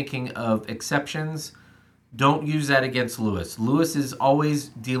you're thinking of exceptions, don't use that against Lewis. Lewis is always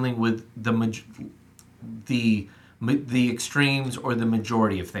dealing with the extremes or the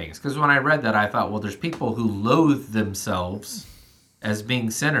majority of things. Because when I read that, I thought, well, there's people who loathe themselves as being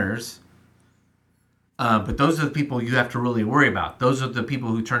sinners, but those are the people you have to really worry about. Those are the people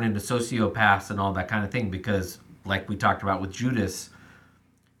who turn into sociopaths and all that kind of thing, because like we talked about with Judas,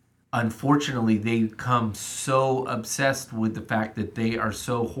 unfortunately they become so obsessed with the fact that they are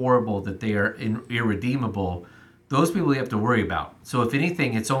so horrible that they are irredeemable. Those people you have to worry about. So if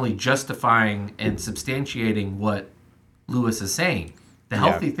anything, it's only justifying and substantiating what Lewis is saying. The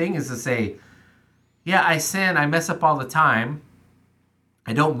healthy thing is to say, yeah, I sin, I mess up all the time.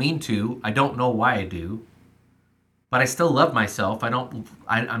 I don't mean to. I don't know why I do, but I still love myself. I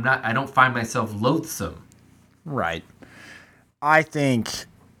don't find myself loathsome. Right. I think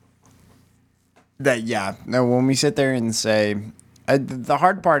that when we sit there and say the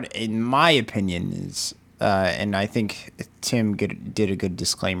hard part, in my opinion, is, and I think Tim did a good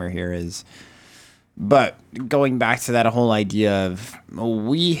disclaimer here, is, but going back to that whole idea of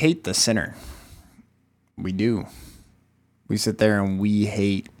we hate the sinner. We do. We sit there and we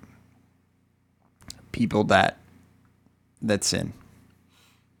hate people that sin.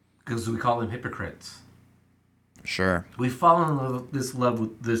 Because we call them hypocrites. Sure. We fall in love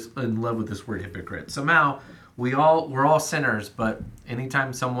with this word hypocrite. Somehow we're all sinners, but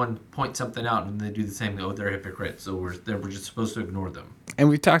anytime someone points something out and they do the same, they're hypocrites. So we're just supposed to ignore them. And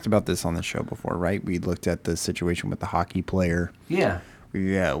we've talked about this on the show before, right? We looked at the situation with the hockey player. Yeah.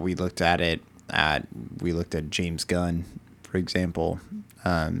 We looked at it. We looked at James Gunn, for example.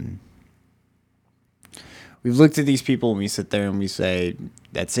 We've looked at these people and we sit there and we say,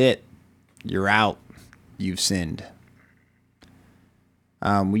 that's it. You're out. You've sinned.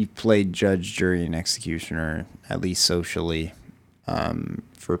 We've played judge, jury, and executioner, at least socially,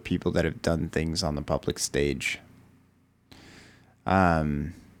 for people that have done things on the public stage.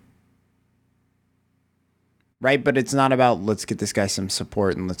 Right, but it's not about let's get this guy some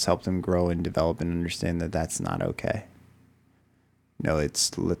support and let's help them grow and develop and understand that that's not okay. No,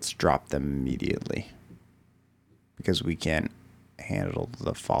 it's let's drop them immediately because we can't handle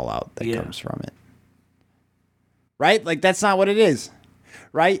the fallout that comes from it. Right? Like, that's not what it is.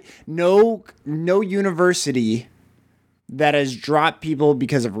 Right? No university that has dropped people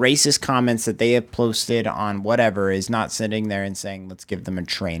because of racist comments that they have posted on whatever is not sitting there and saying, let's give them a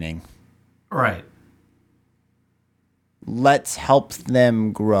training. Right. Let's help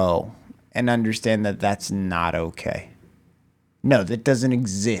them grow and understand that that's not okay. No, that doesn't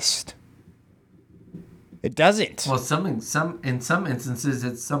exist. It doesn't. Well, in some instances,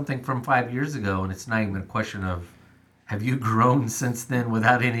 it's something from 5 years ago, and it's not even a question of have you grown since then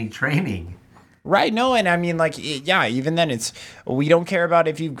without any training. Right, no, and I mean, like, yeah, even then it's, we don't care about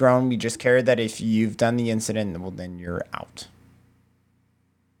if you've grown, we just care that if you've done the incident, well, then you're out.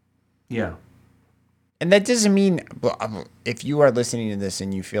 Yeah. And that doesn't mean, if you are listening to this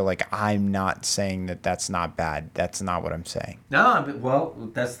and you feel like I'm not saying that that's not bad, that's not what I'm saying. No, but, well,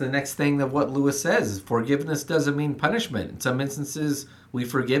 that's the next thing of what Lewis says, is forgiveness doesn't mean punishment. In some instances, we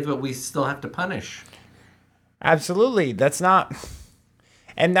forgive, but we still have to punish. Absolutely, that's not...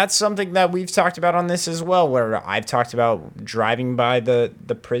 And that's something that we've talked about on this as well, where I've talked about driving by the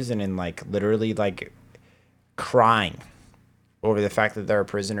prison and, like, literally, like, crying over the fact that there are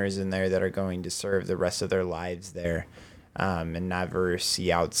prisoners in there that are going to serve the rest of their lives there, and never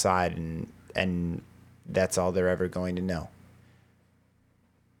see outside, and that's all they're ever going to know.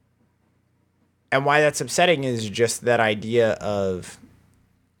 And why that's upsetting is just that idea of...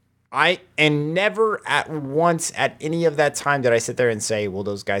 And never at once at any of that time did I sit there and say, well,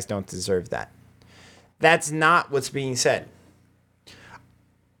 those guys don't deserve that. That's not what's being said.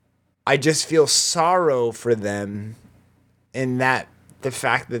 I just feel sorrow for them in that the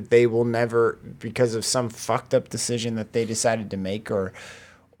fact that they will never, because of some fucked up decision that they decided to make, or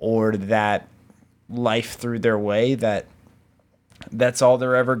that life threw their way, that's all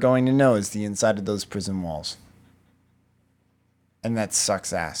they're ever going to know is the inside of those prison walls. And that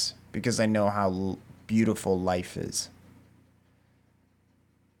sucks ass, because I know how beautiful life is.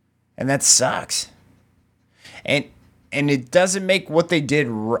 And that sucks. And it doesn't make what they did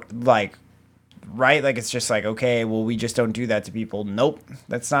right. Like, it's just like, okay, well, we just don't do that to people. Nope,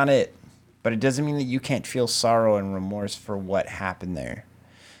 that's not it. But it doesn't mean that you can't feel sorrow and remorse for what happened there.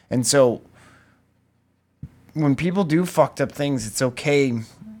 And so when people do fucked up things, it's okay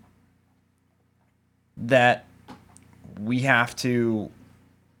that we have to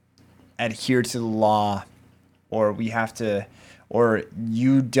adhere to the law, or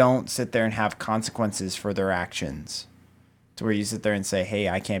you don't sit there and have consequences for their actions, to where you sit there and say, hey,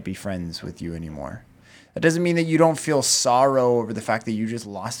 I can't be friends with you anymore. That doesn't mean that you don't feel sorrow over the fact that you just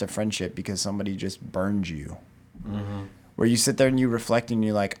lost a friendship because somebody just burned you. Mm-hmm. Where you sit there and you reflect and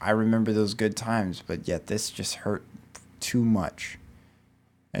you're like, I remember those good times, but yet this just hurt too much.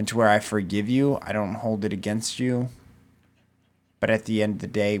 And to where I forgive you, I don't hold it against you. But at the end of the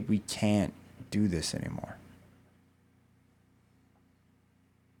day, we can't do this anymore.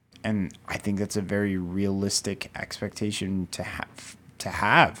 And I think that's a very realistic expectation to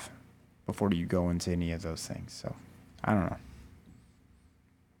have before you go into any of those things. So, I don't know.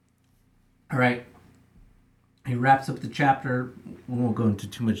 All right. He wraps up the chapter. We won't go into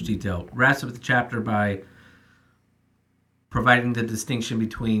too much detail. Wraps up the chapter by providing the distinction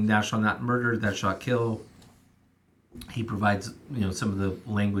between thou shalt not murder, thou shalt kill. He provides, some of the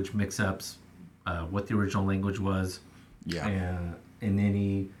language mix-ups, what the original language was. Yeah. And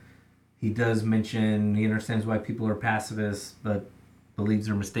then he does mention he understands why people are pacifists, but believes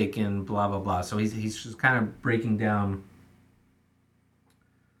they're mistaken, blah, blah, blah. So he's just kind of breaking down...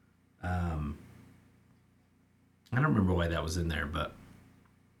 I don't remember why that was in there, but...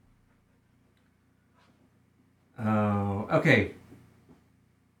 Okay.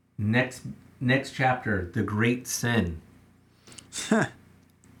 Next chapter, the great sin.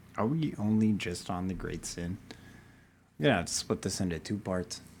 Are we only just on the great sin? We're gonna have to split this into 2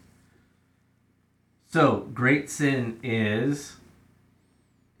 parts. So, great sin is...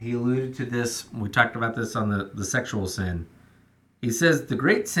 He alluded to this. We talked about this on the sexual sin. He says the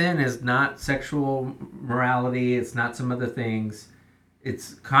great sin is not sexual morality. It's not some other things.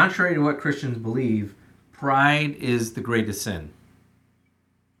 It's contrary to what Christians believe. Pride is the greatest sin.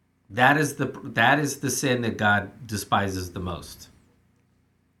 That is the sin that God despises the most.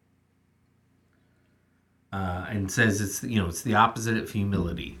 And says it's the opposite of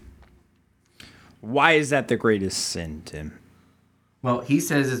humility. Why is that the greatest sin, Tim? Well, he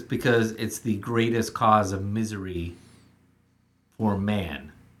says it's because it's the greatest cause of misery for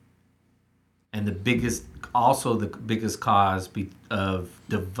man, and the biggest cause of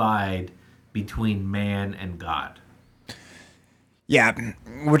divide between man and God. Yeah,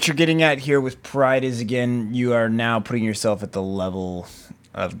 what you're getting at here with pride is, again, you are now putting yourself at the level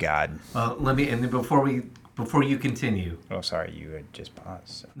of God. Before you continue. Oh, sorry, you had just paused.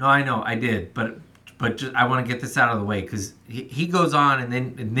 So. No, I know, I did, but just, I want to get this out of the way because he goes on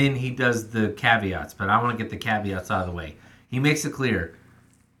and then he does the caveats, but I want to get the caveats out of the way. He makes it clear.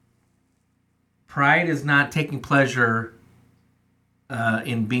 Pride is not taking pleasure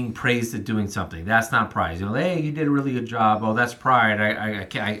in being praised at doing something. That's not pride. Hey, you did a really good job. Oh, that's pride.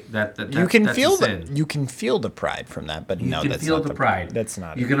 You can feel the pride from that, but no, that's not the pride. That's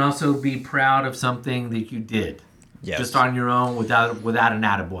not. You can also be proud of something that you did, just on your own without an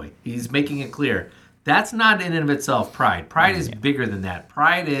attaboy. He's making it clear that's not in and of itself pride. Pride is bigger than that.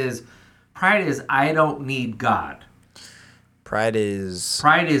 Pride is I don't need God. Pride is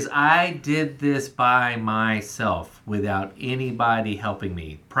I did this by myself without anybody helping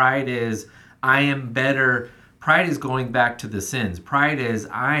me. Pride is I am better. Pride is going back to the sins. Pride is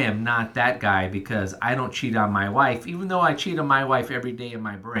I am not that guy because I don't cheat on my wife, even though I cheat on my wife every day in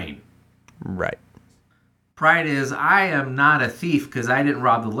my brain. Right. Pride is I am not a thief because I didn't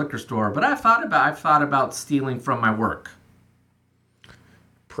rob the liquor store, but I've thought about stealing from my work.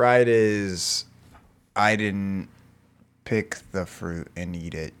 Pride is I didn't pick the fruit and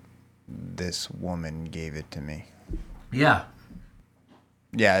eat it. This woman gave it to me. Yeah.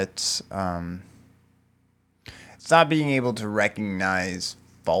 Yeah, it's not being able to recognize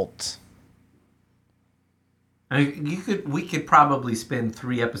fault. We could probably spend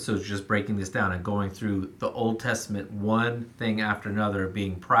 3 episodes just breaking this down and going through the Old Testament one thing after another,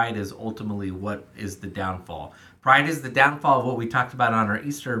 being pride is ultimately what is the downfall. Pride is the downfall of what we talked about on our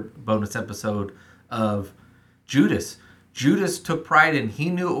Easter bonus episode of Judas. Judas took pride in he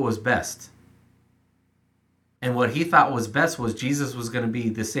knew it was best. And what he thought was best was Jesus was going to be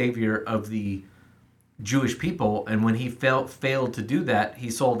the savior of the Jewish people. And when he failed to do that, he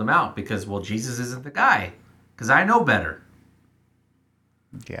sold him out because, well, Jesus isn't the guy. Because I know better.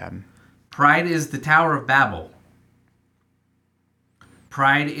 Yeah. Pride is the Tower of Babel.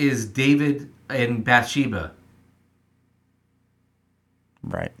 Pride is David and Bathsheba.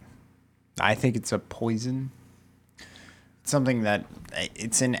 Right. I think it's a poison. Something that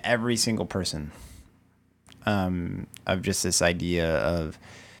it's in every single person. Of just this idea of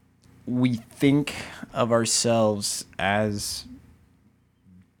we think of ourselves as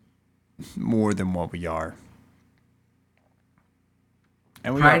more than what we are.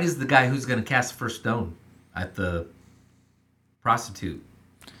 And pride is the guy who's going to cast the first stone at the prostitute.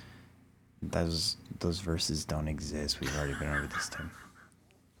 Those verses don't exist. We've already been over this time.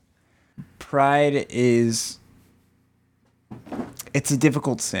 Pride is... It's a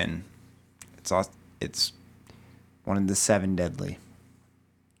difficult sin. It's one of the 7 deadly.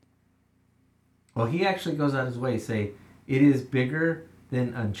 Well, he actually goes out his way to say, it is bigger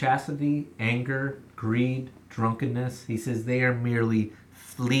than unchastity, anger, greed, drunkenness. He says they are merely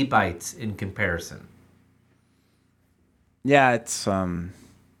flea bites in comparison. Yeah, it's the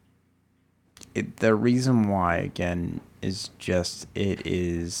reason why, again, is just it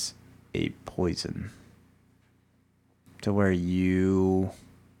is a poison. To where you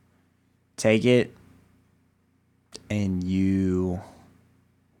take it and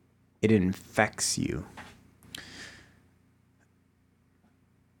it infects you.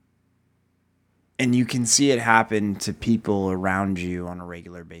 And you can see it happen to people around you on a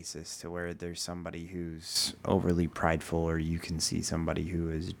regular basis, to where there's somebody who's overly prideful, or you can see somebody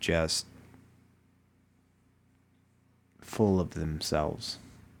who is just full of themselves.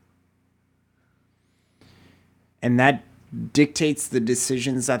 And that dictates the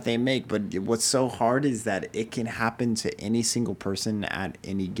decisions that they make. But what's so hard is that it can happen to any single person at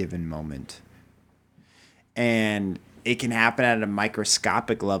any given moment. And it can happen at a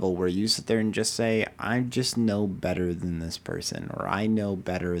microscopic level where you sit there and just say, I just know better than this person, or I know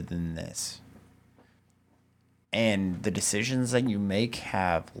better than this. And the decisions that you make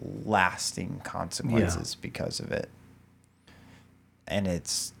have lasting consequences because of it. And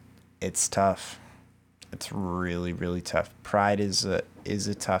it's tough. It's really, really tough. Pride is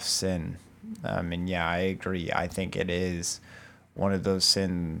a tough sin. And yeah, I agree. I think it is one of those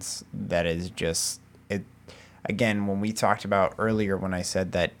sins that is just it. Again, when we talked about earlier, when I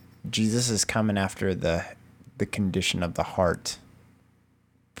said that Jesus is coming after the condition of the heart.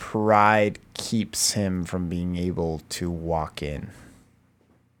 Pride keeps him from being able to walk in.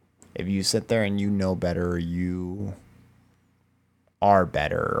 If you sit there and you know better, or you are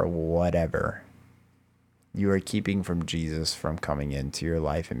better, or whatever, you are keeping from Jesus from coming into your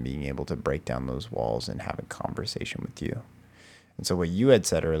life and being able to break down those walls and have a conversation with you. And so what you had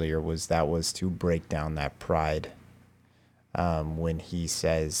said earlier was to break down that pride. When he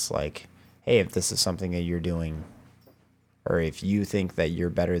says, like, hey, if this is something that you're doing, or if you think that you're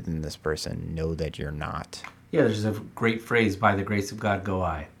better than this person, know that you're not. Yeah, there's a great phrase, by the grace of God go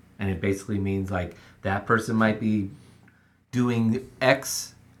I. And it basically means, like, that person might be doing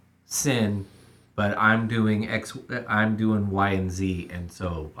X sin, but I'm doing Y and Z, and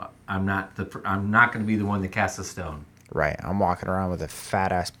so I'm not going to be the one that casts a stone. Right. I'm walking around with a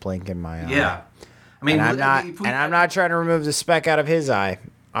fat ass blink in my eye. Yeah. I mean, and I'm not trying to remove the speck out of his eye.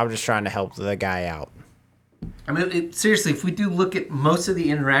 I'm just trying to help the guy out. I mean, seriously, if we do look at most of the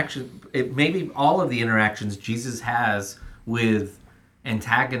interactions, maybe all of the interactions Jesus has with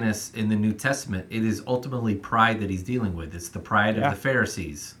antagonists in the New Testament, it is ultimately pride that he's dealing with. It's the pride of the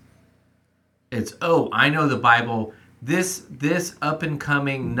Pharisees. It's, I know the Bible. This up and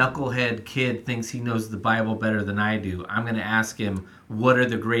coming knucklehead kid thinks he knows the Bible better than I do. I'm going to ask him, what are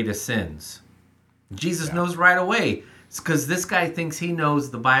the greatest sins? Jesus knows right away. It's because this guy thinks he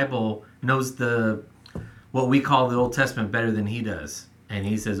knows the Bible, knows what we call the Old Testament better than he does. And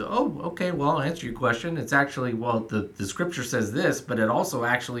he says, okay, well, I'll answer your question. It's actually, the scripture says this, but it also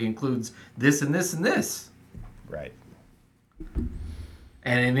actually includes this and this and this. Right.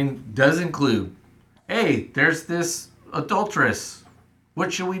 And it does include, hey, there's this adulteress.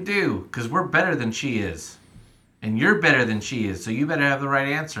 What should we do? Because we're better than she is. And you're better than she is, so you better have the right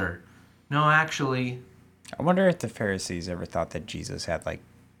answer. No, actually. I wonder if the Pharisees ever thought that Jesus had, like...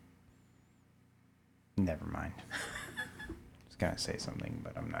 Never mind. I was going to say something,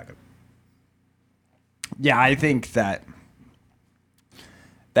 but I'm not going to... Yeah, I think that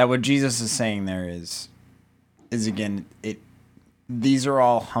what Jesus is saying there is again, these are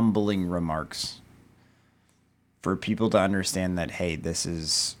all humbling remarks for people to understand that, hey,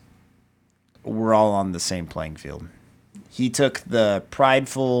 we're all on the same playing field. He took the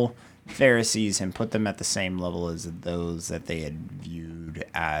prideful Pharisees and put them at the same level as those that they had viewed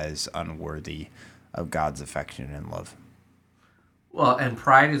as unworthy of God's affection and love. Well, and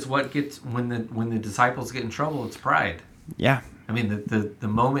pride is what gets, when the disciples get in trouble, it's pride. Yeah. I mean, the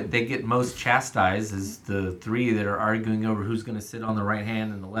moment they get most chastised is the three that are arguing over who's going to sit on the right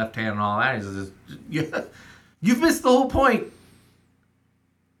hand and the left hand and all that. Is you've missed the whole point.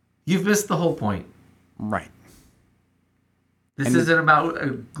 You've missed the whole point. Right. This isn't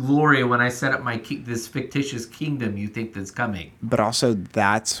about glory when I set up this fictitious kingdom you think that's coming. But also,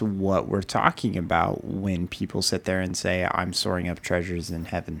 that's what we're talking about when people sit there and say, I'm storing up treasures in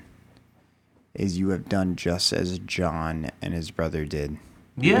heaven. Is you have done just as John and his brother did.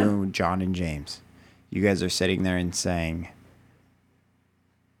 Yeah. You know, John and James. You guys are sitting there and saying,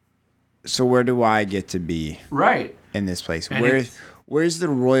 so where do I get to be? Right. In this place? And Where's the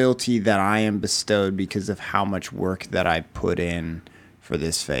royalty that I am bestowed because of how much work that I put in for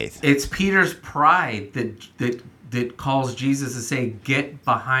this faith? It's Peter's pride that calls Jesus to say, "Get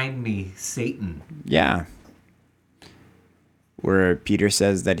behind me, Satan." Yeah. Where Peter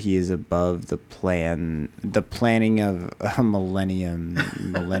says that he is above the planning of a millenniums,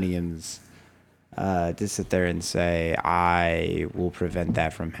 to sit there and say, I will prevent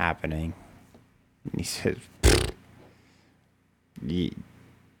that from happening. And he says,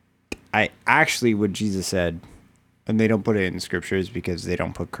 what Jesus said, and they don't put it in scriptures because they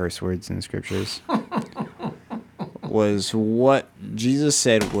don't put curse words in scriptures, was what Jesus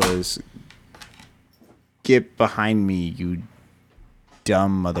said was, get behind me, you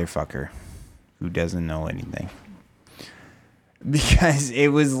dumb motherfucker who doesn't know anything. Because it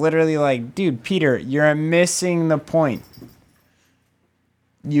was literally like, dude, Peter, you're missing the point.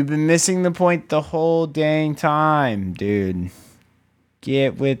 You've been missing the point the whole dang time, dude.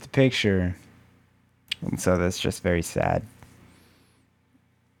 Get with the picture. And so that's just very sad.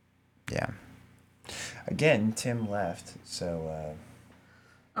 Yeah. Again, Tim left, so...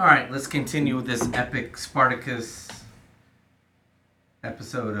 All right, let's continue with this epic Spartacus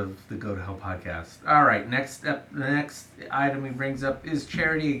episode of the Go to Hell podcast. All right, the next item he brings up is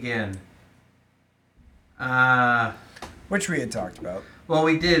charity again. Which we had talked about. Well,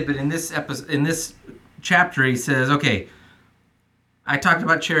 we did, but in this chapter, he says, okay, I talked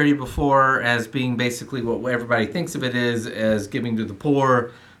about charity before as being basically what everybody thinks of it is, as giving to the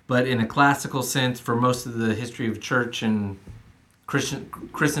poor, but in a classical sense, for most of the history of church and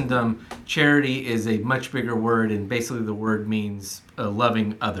Christendom, charity is a much bigger word, and basically the word means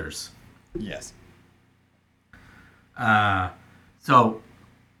loving others. Yes. So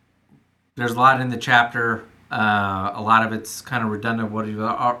there's a lot in the chapter. A lot of it's kind of redundant what you've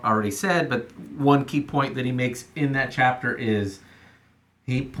already said, but one key point that he makes in that chapter is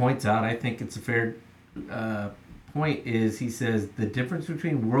he points out, I think it's a fair point, is he says the difference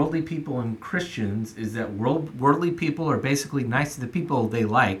between worldly people and Christians is that worldly people are basically nice to the people they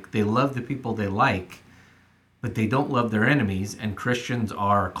like. They love the people they like, but they don't love their enemies. And Christians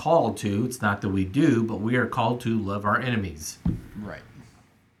are called to, it's not that we do, but we are called to love our enemies. Right.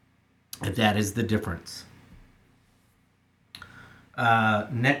 That is the difference.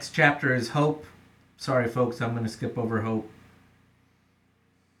 Next chapter is hope. Sorry, folks, I'm going to skip over hope.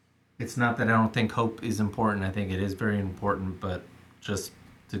 It's not that I don't think hope is important. I think it is very important, but just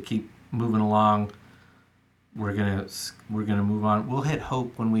to keep moving along, we're gonna move on. We'll hit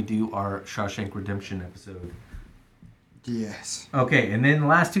hope when we do our Shawshank Redemption episode. Yes. Okay, and then the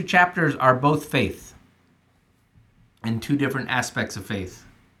last two chapters are both faith, and two different aspects of faith.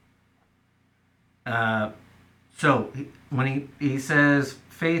 So when he says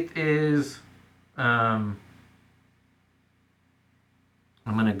faith is, I'm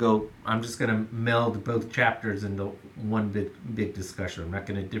just going to meld both chapters into one big discussion. I'm not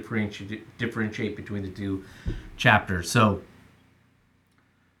going to differentiate between the two chapters. So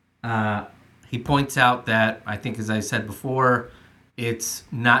he points out that, I think as I said before, it's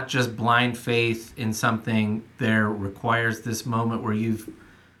not just blind faith in something. There requires this moment where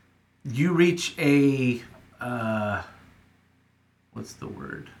you reach a, what's the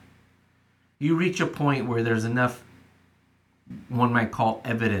word? You reach a point where there's enough, one might call,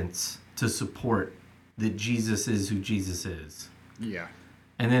 evidence to support that Jesus is who Jesus is. Yeah.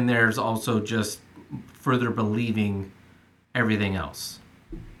 And then there's also just further believing everything else.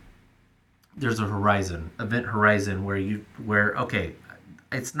 There's a event horizon where okay,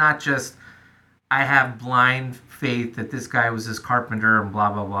 it's not just I have blind faith that this guy was this carpenter and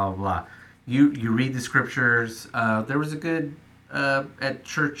blah blah blah blah. You read the scriptures. There was a good at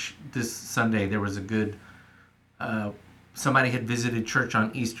church this Sunday. There was a good somebody had visited church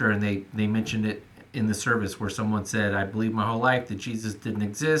on Easter, and they mentioned it in the service where someone said, I believed my whole life that Jesus didn't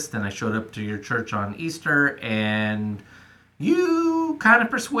exist, and I showed up to your church on Easter, and you kind of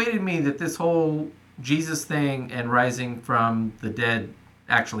persuaded me that this whole Jesus thing and rising from the dead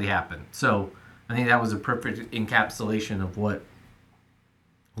actually happened. So I think that was a perfect encapsulation of what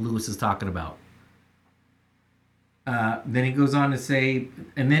Lewis is talking about. Then he goes on to say,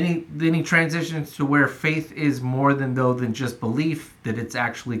 and then he transitions to where faith is more than just belief, that it's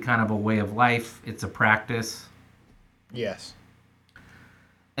actually kind of a way of life. It's a practice. Yes.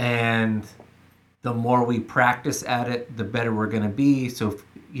 And the more we practice at it, the better we're going to be. So,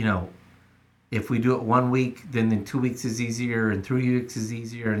 if we do it 1 week, then 2 weeks is easier, and 3 weeks is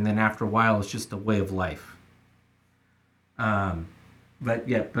easier, and then after a while, it's just a way of life. But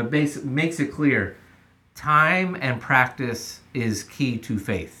basically makes it clear, time and practice is key to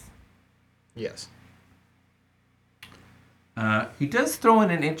faith. Yes. He does throw in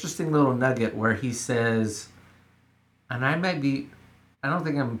an interesting little nugget where he says, and I don't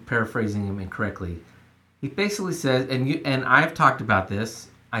think I'm paraphrasing him incorrectly. He basically says, and I've talked about this.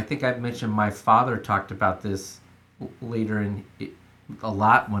 I think I've mentioned my father talked about this later a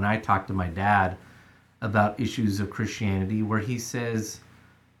lot when I talked to my dad about issues of Christianity, where he says,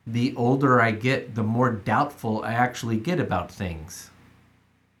 the older I get, the more doubtful I actually get about things.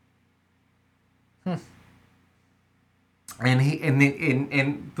 And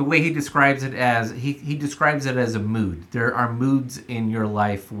the way he describes it as, he describes it as a mood. There are moods in your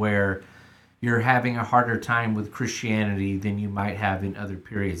life where you're having a harder time with Christianity than you might have in other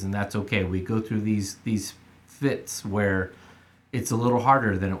periods, and that's okay. We go through these fits where it's a little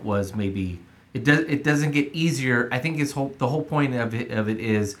harder than it was maybe. It doesn't get easier. I think the whole point of it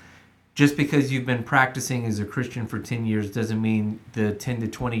is, just because you've been practicing as a Christian for 10 years doesn't mean the 10 to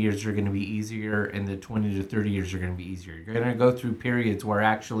 20 years are going to be easier and the 20 to 30 years are going to be easier. You're going to go through periods where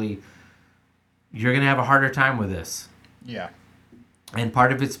actually you're going to have a harder time with this. Yeah. And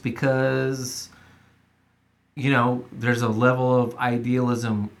part of it's because, there's a level of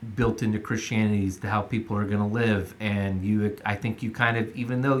idealism built into Christianity as to how people are going to live. And I think you kind of,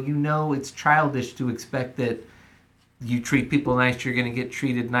 even though it's childish to expect that you treat people nice, you're going to get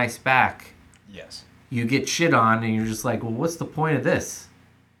treated nice back. Yes. You get shit on, and you're just like, well, what's the point of this?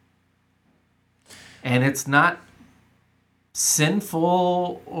 And it's not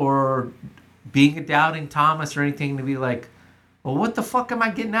sinful or being a doubting Thomas or anything to be like, well, what the fuck am I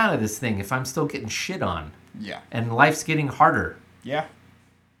getting out of this thing if I'm still getting shit on? Yeah. And life's getting harder. Yeah.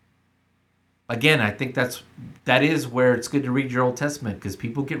 Again, I think that is where it's good to read your Old Testament, because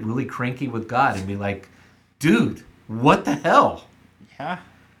people get really cranky with God and be like, dude, what the hell? Yeah.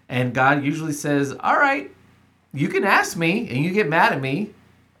 And God usually says, all right, you can ask me and you get mad at me.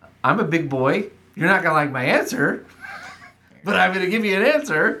 I'm a big boy. You're not going to like my answer, but I'm going to give you an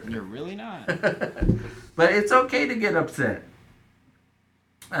answer. You're really not. But it's okay to get upset.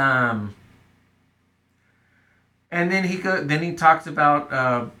 And then he talks about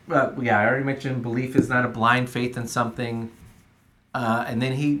I already mentioned belief is not a blind faith in something. And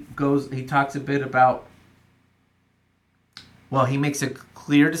then he talks a bit about, well, he makes a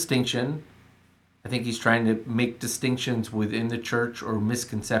clear distinction. I think he's trying to make distinctions within the church or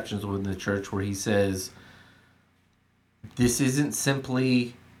misconceptions within the church, where he says this isn't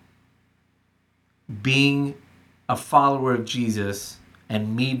simply being a follower of Jesus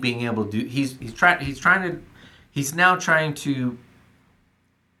and me being able to do. He's now trying to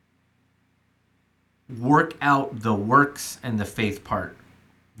work out the works and the faith part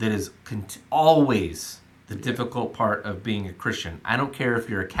that is always the difficult part of being a Christian. I don't care if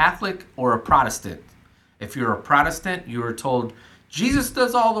you're a Catholic or a Protestant. If you're a Protestant, you are told Jesus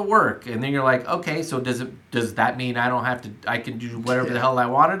does all the work, and then you're like, okay, so does that mean I can do whatever the hell I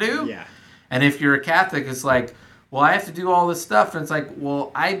want to do? Yeah. And if you're a Catholic, it's like, well, I have to do all this stuff, and it's like,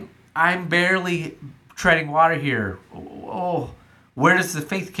 well, I'm barely treading water here. Oh, where does the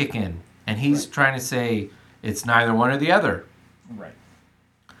faith kick in? And he's trying to say it's neither one or the other. Right.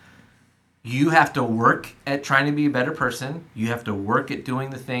 You have to work at trying to be a better person. You have to work at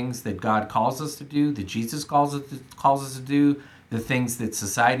doing the things that God calls us to do, that Jesus calls us to do, the things that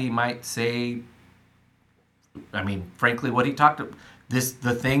society might say. I mean, frankly, what he talked about, the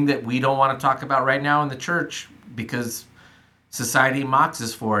thing that we don't want to talk about right now in the church because society mocks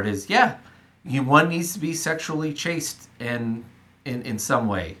us for it is, one needs to be sexually chaste and in some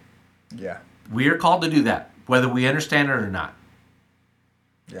way. Yeah. We are called to do that, whether we understand it or not.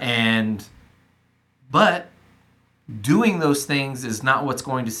 Yeah. But doing those things is not what's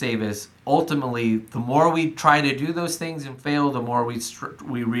going to save us. Ultimately, the more we try to do those things and fail, the more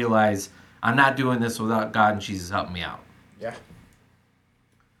we realize I'm not doing this without God and Jesus helping me out. Yeah.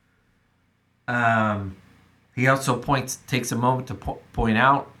 He also takes a moment to point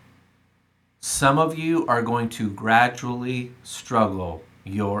out some of you are going to gradually struggle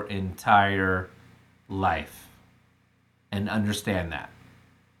your entire life, and understand that.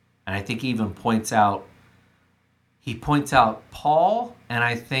 And I think he even points out Paul and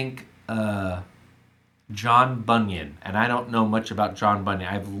I think John Bunyan. And I don't know much about John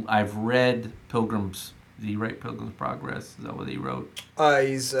Bunyan. I've read Pilgrim's. Did he write Pilgrim's Progress? Is that what he wrote?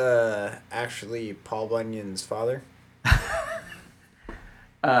 He's actually Paul Bunyan's father.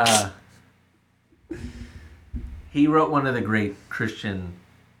 He wrote one of the great Christian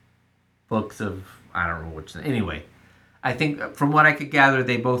books of, I don't know which. Anyway, I think from what I could gather,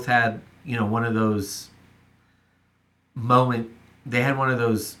 they both had, one of those they had one of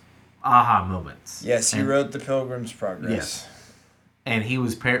those aha moments. Yes, he wrote The Pilgrim's Progress. Yes. And he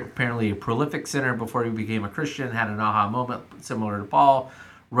was apparently a prolific sinner before he became a Christian, had an aha moment similar to Paul,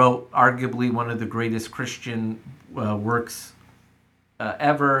 wrote arguably one of the greatest Christian works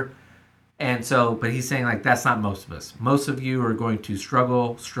ever. And so, but he's saying, like, that's not most of us. Most of you are going to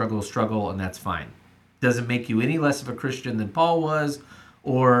struggle, and that's fine. Doesn't make you any less of a Christian than Paul was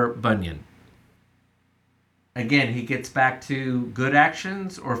or Bunyan. Again, he gets back to good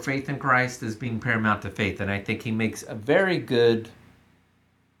actions or faith in Christ as being paramount to faith. And I think he makes a very good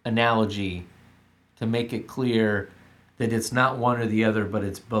analogy to make it clear that it's not one or the other, but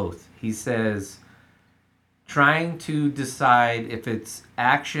it's both. He says, trying to decide if it's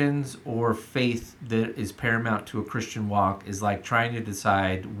actions or faith that is paramount to a Christian walk is like trying to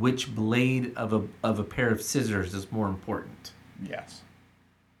decide which blade of a pair of scissors is more important. Yes.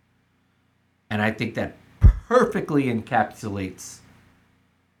 And I think that perfectly encapsulates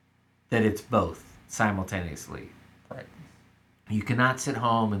that it's both simultaneously. Right. You cannot sit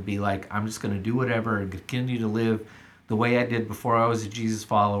home and be like, I'm just going to do whatever and continue to live the way I did before I was a Jesus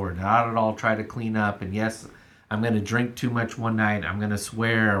follower, not at all try to clean up, and yes, I'm going to drink too much one night, I'm going to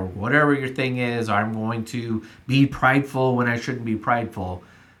swear, or whatever your thing is, or I'm going to be prideful when I shouldn't be prideful.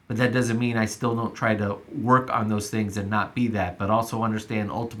 But that doesn't mean I still don't try to work on those things and not be that, but also understand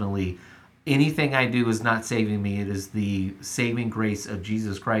ultimately anything I do is not saving me. It is the saving grace of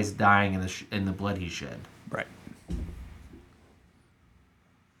Jesus Christ dying in the blood he shed. Right.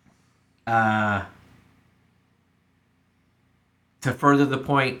 To further the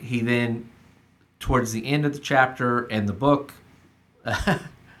point, he then, towards the end of the chapter and the book,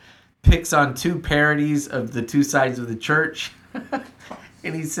 picks on two parodies of the two sides of the church.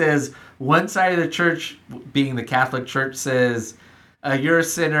 And he says, one side of the church, being the Catholic Church, says, you're a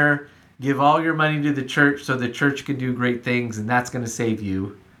sinner, give all your money to the church so the church can do great things, and that's going to save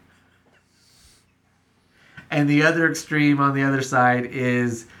you. And the other extreme on the other side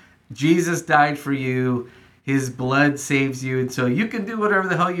is, Jesus died for you, his blood saves you, and so you can do whatever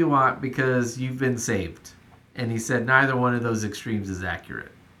the hell you want because you've been saved. And he said neither one of those extremes is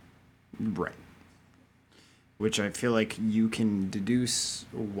accurate. Right. Which I feel like you can deduce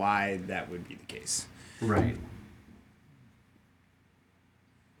why that would be the case. Right.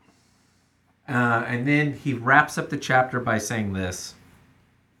 And then he wraps up the chapter by saying this.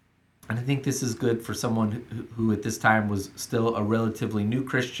 And I think this is good for someone who at this time was still a relatively new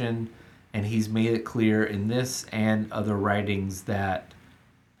Christian. And he's made it clear in this and other writings that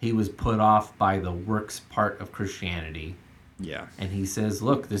he was put off by the works part of Christianity. Yeah. And he says,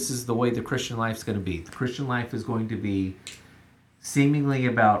 look, this is the way the Christian life's going to be. The Christian life is going to be seemingly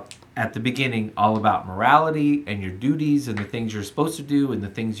about, at the beginning, all about morality and your duties and the things you're supposed to do and the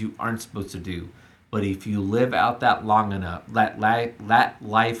things you aren't supposed to do. But if you live out that long enough, that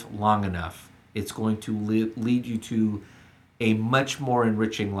life long enough, it's going to lead you to a much more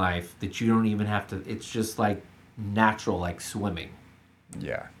enriching life that you don't even have to, it's just like natural, like swimming.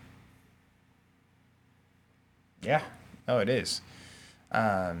 Yeah. Yeah. Oh, it is.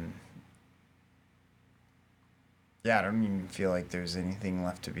 Yeah, I don't even feel like there's anything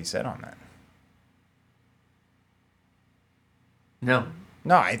left to be said on that. No.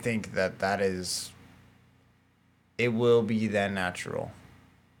 No, I think that is... It will be that natural.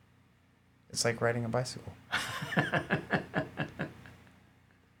 It's like riding a bicycle.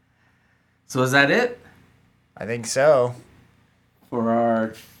 So is that it? I think so. For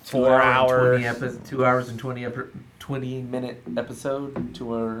our 2 hours and 20 minute episode,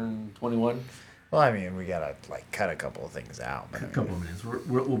 221. Well, I mean, we gotta cut a couple of things out. A couple of minutes.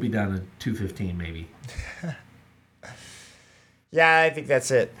 We'll be down to 2:15 maybe. Yeah, I think that's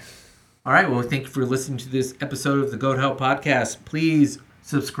it. All right. Well, thank you for listening to this episode of the Go to Hell podcast. Please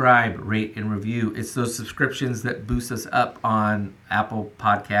subscribe, rate, and review. It's those subscriptions that boost us up on Apple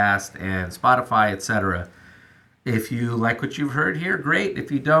Podcast and Spotify, etc. If you like what you've heard here, great. If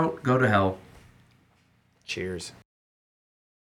you don't, go to hell. Cheers.